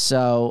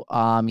 So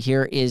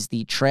here is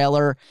the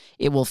trailer.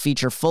 It will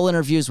feature full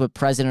interviews with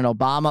President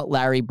Obama,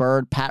 Larry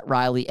Bird, Pat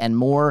Riley, and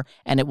more,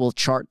 and it will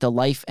chart the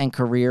life and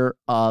career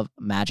of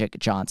Magic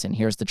Johnson.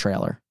 Here's the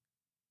trailer.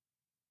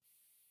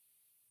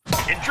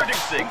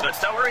 Introducing the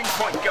towering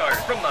point guard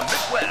from the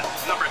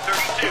Midwest, number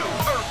 32,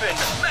 Earvin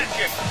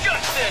Magic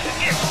Johnson.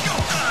 It's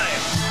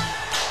showtime!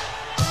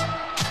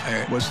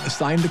 I was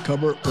assigned to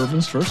cover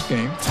Irvin's first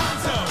game.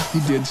 He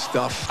did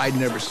stuff I'd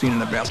never seen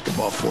in a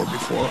basketball floor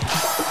before.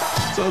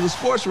 So the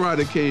sports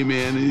writer came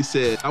in and he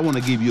said, I want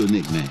to give you a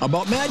nickname.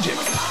 About Magic.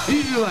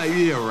 He's like,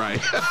 yeah, right.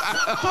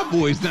 My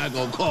boy's not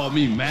going to call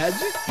me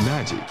Magic.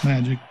 Magic.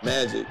 Magic.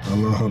 Magic. I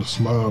learned how to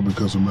smile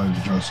because of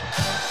Magic Johnson.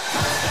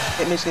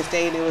 At Michigan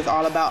State, it was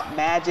all about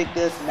magic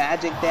this,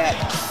 magic that.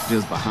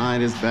 Just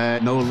behind his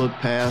back, no look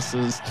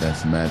passes.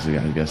 That's Magic.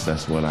 I guess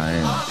that's what I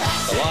am.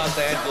 The Los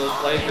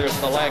Angeles Lakers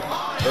select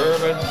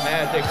Earvin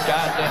Magic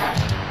Johnson.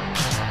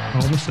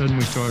 All of a sudden,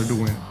 we started to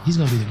win. He's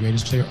going to be the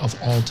greatest player of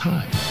all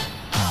time.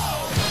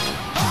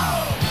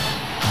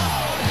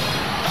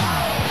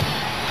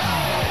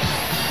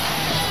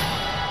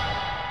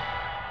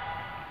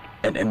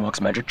 And in walks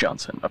Magic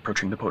Johnson,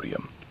 approaching the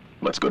podium.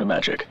 Let's go to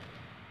Magic.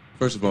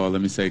 First of all, let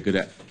me say good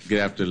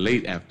after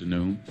late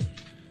afternoon.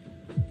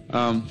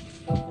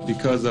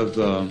 Because of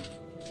the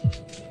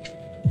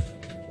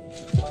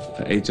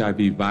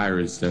HIV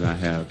virus that I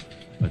have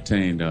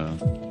attained,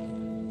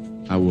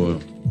 I will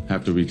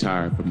have to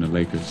retire from the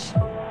Lakers.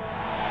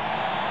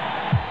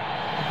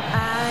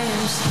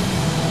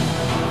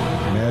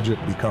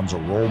 Magic becomes a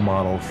role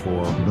model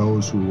for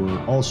those who were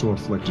also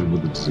afflicted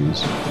with the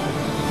disease.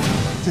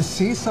 To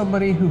see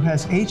somebody who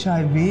has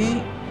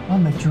HIV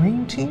on the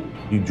dream team?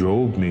 He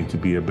drove me to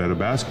be a better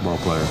basketball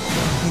player.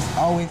 He's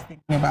always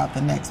thinking about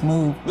the next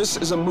move. This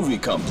is a movie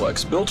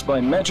complex built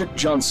by Magic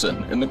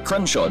Johnson in the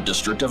Crenshaw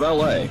district of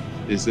LA.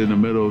 It's in the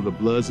middle of the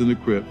Bloods and the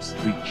Crips.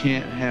 We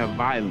can't have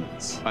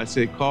violence. I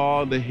said,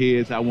 call the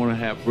heads. I want to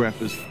have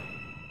breakfast.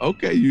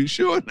 Okay, you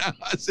sure now?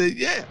 I said,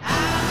 yeah.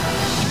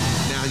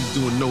 Now he's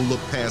doing no-look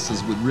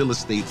passes with real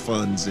estate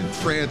funds and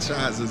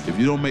franchises. If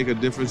you don't make a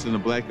difference in the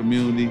black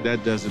community,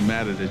 that doesn't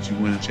matter that you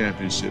win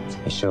championships.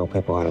 It show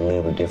people how to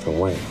live a different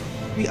way.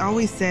 We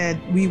always said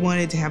we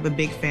wanted to have a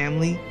big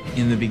family.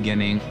 In the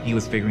beginning, he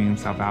was figuring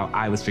himself out.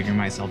 I was figuring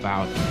myself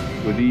out.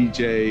 With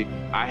EJ,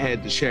 I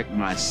had to check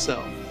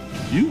myself.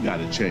 You got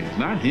to change,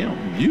 not him,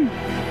 you.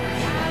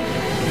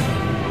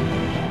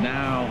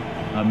 Now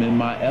I'm in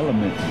my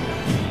element.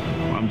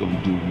 I'm going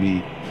to do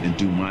me and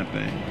do my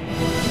thing.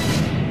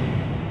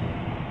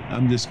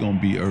 I'm just going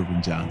to be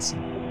Earvin Johnson.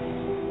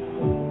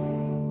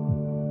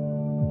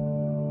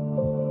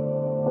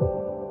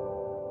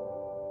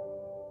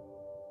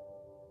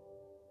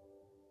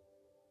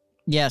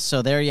 Yeah,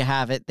 so there you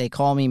have it. They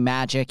Call Me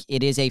Magic.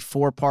 It is a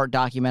 4-part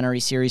documentary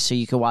series, so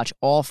you can watch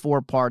all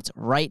 4 parts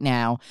right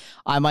now.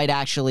 I might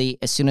actually,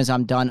 as soon as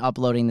I'm done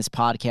uploading this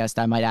podcast,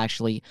 I might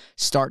actually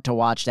start to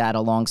watch that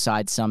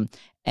alongside some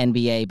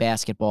NBA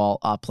basketball,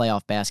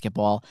 playoff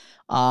basketball.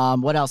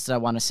 What else did I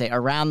want to say?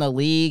 Around the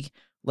league,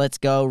 let's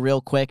go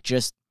real quick.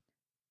 Just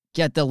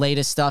get the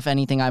latest stuff,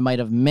 anything I might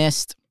have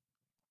missed.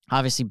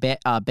 Obviously,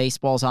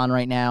 baseball's on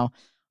right now.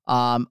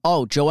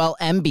 Joel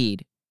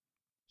Embiid.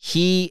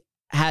 He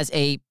has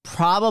a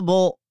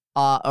probable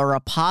or a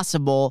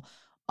possible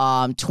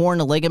torn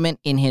ligament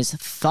in his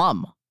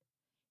thumb.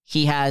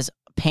 He has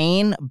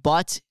pain,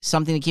 but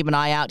something to keep an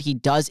eye out. He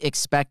does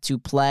expect to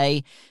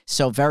play,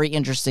 so very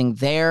interesting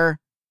there.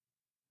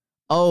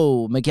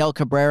 Oh, Miguel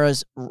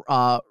Cabrera's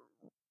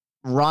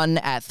run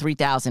at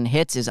 3,000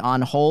 hits is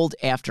on hold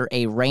after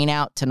a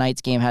rainout.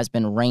 Tonight's game has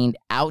been rained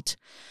out.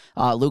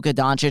 Luka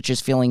Doncic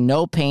is feeling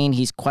no pain.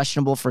 He's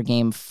questionable for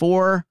Game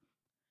 4.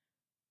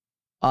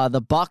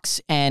 The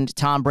Bucks and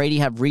Tom Brady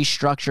have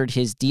restructured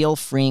his deal,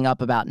 freeing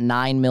up about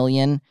 $9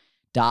 million.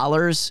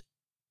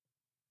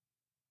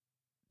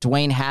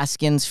 Dwayne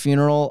Haskins'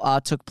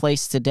 funeral took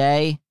place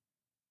today.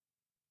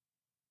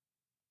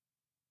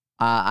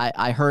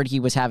 I heard he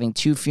was having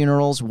 2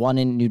 funerals, one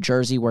in New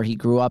Jersey where he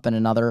grew up and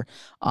another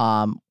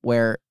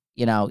where,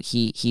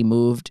 he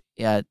moved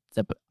the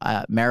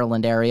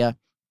Maryland area.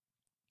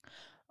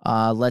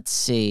 Let's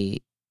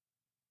see.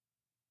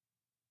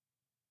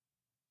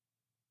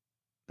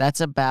 That's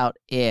about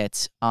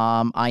it.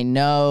 I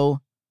know.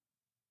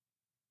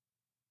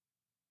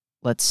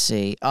 Let's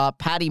see.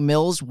 Patty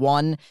Mills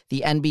won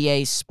the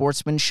NBA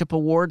Sportsmanship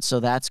Award,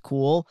 so that's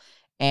cool.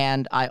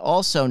 And I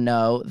also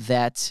know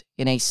that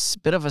in a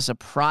bit of a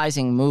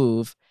surprising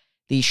move,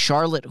 the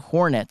Charlotte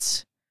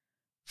Hornets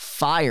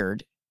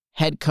fired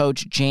head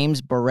coach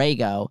James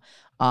Borrego.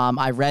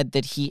 I read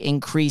that he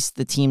increased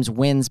the team's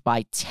wins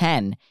by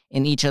 10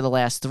 in each of the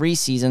last 3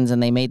 seasons,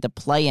 and they made the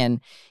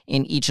play-in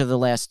in each of the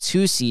last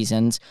 2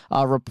 seasons.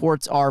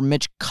 Reports are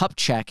Mitch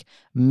Kupchak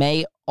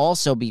may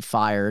also be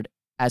fired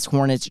as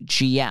Hornets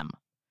GM.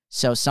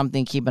 So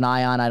something to keep an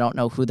eye on. I don't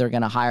know who they're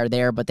going to hire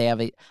there, but they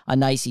have a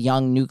nice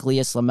young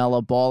nucleus.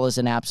 LaMelo Ball is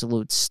an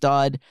absolute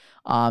stud.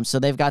 So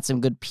they've got some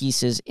good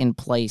pieces in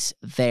place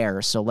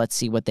there. So let's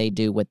see what they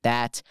do with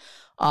that.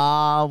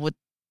 With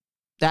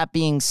that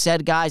being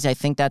said, guys, I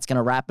think that's going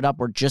to wrap it up.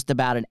 We're just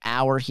about an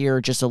hour here,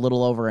 just a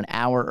little over an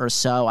hour or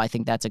so. I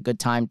think that's a good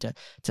time to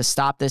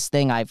stop this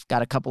thing. I've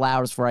got a couple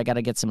hours where I got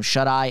to get some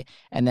shut-eye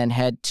and then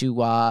head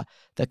to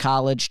the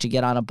college to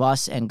get on a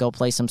bus and go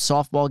play some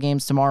softball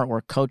games tomorrow,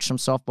 or coach some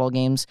softball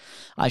games,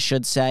 I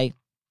should say.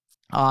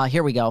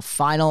 Here we go.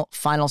 Final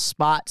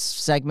spot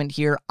segment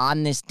here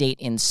on this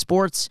date in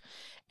sports.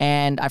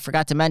 And I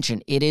forgot to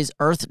mention, it is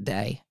Earth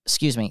Day.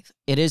 Excuse me.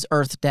 It is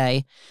Earth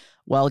Day.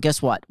 Well,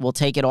 guess what? We'll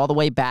take it all the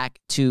way back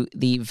to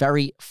the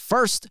very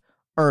first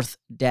Earth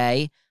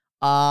Day.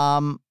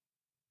 Shoot,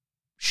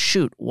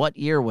 what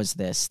year was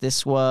this?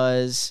 This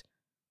was,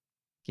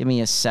 give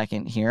me a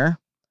second here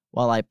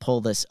while I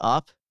pull this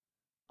up.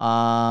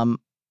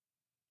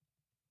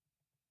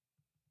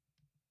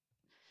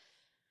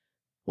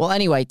 Well,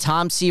 anyway,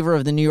 Tom Seaver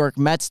of the New York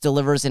Mets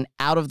delivers an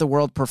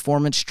out-of-the-world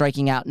performance,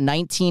 striking out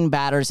 19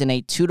 batters in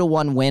a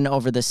 2-1 win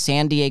over the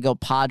San Diego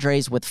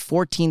Padres with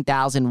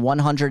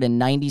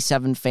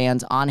 14,197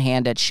 fans on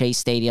hand at Shea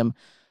Stadium.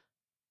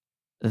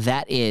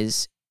 That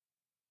is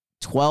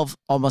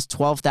almost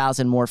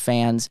 12,000 more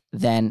fans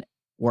than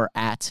were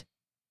at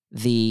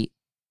the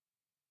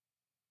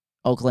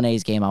Oakland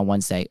A's game on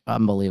Wednesday.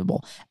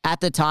 Unbelievable. At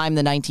the time,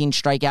 the 19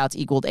 strikeouts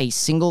equaled a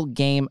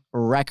single-game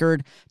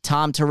record.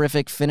 Tom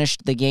Terrific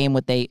finished the game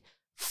with a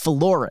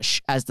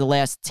flourish as the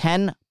last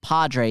 10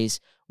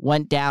 Padres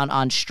went down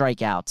on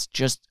strikeouts.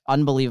 Just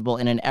unbelievable.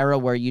 In an era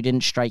where you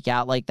didn't strike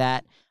out like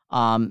that,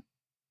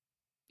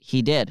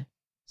 he did.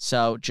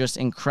 So just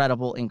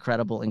incredible,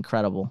 incredible,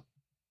 incredible.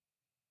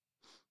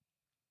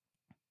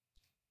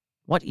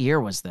 What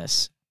year was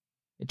this?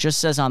 It just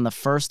says on the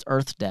first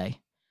Earth Day.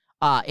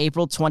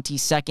 April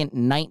 22nd,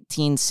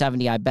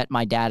 1970. I bet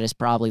my dad is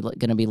probably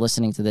going to be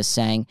listening to this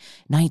saying,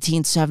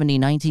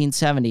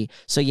 1970.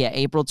 So yeah,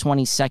 April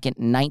 22nd,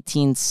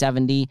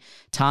 1970,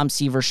 Tom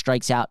Seaver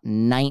strikes out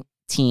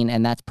 19,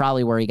 and that's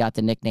probably where he got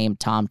the nickname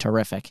Tom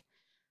Terrific.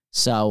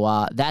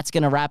 So that's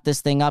going to wrap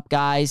this thing up,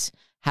 guys.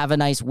 Have a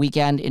nice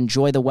weekend.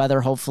 Enjoy the weather.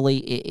 Hopefully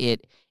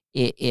it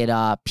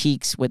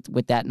peaks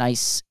with that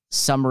nice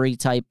summery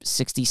type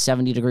 60,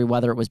 70 degree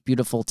weather. It was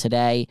beautiful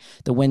today.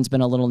 The wind's been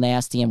a little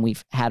nasty and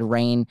we've had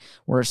rain.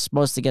 We're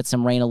supposed to get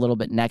some rain a little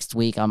bit next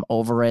week. I'm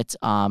over it.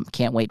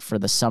 Can't wait for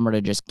the summer to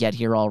just get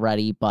here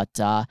already. But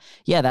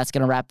yeah, that's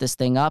going to wrap this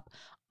thing up.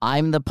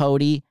 I'm the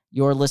Pody.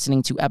 You're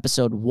listening to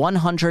episode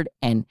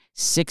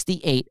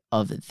 168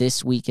 of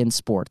This Week in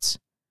Sports.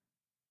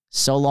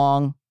 So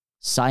long.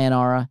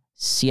 Sayonara.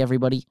 See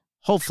everybody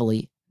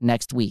hopefully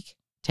next week.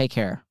 Take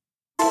care.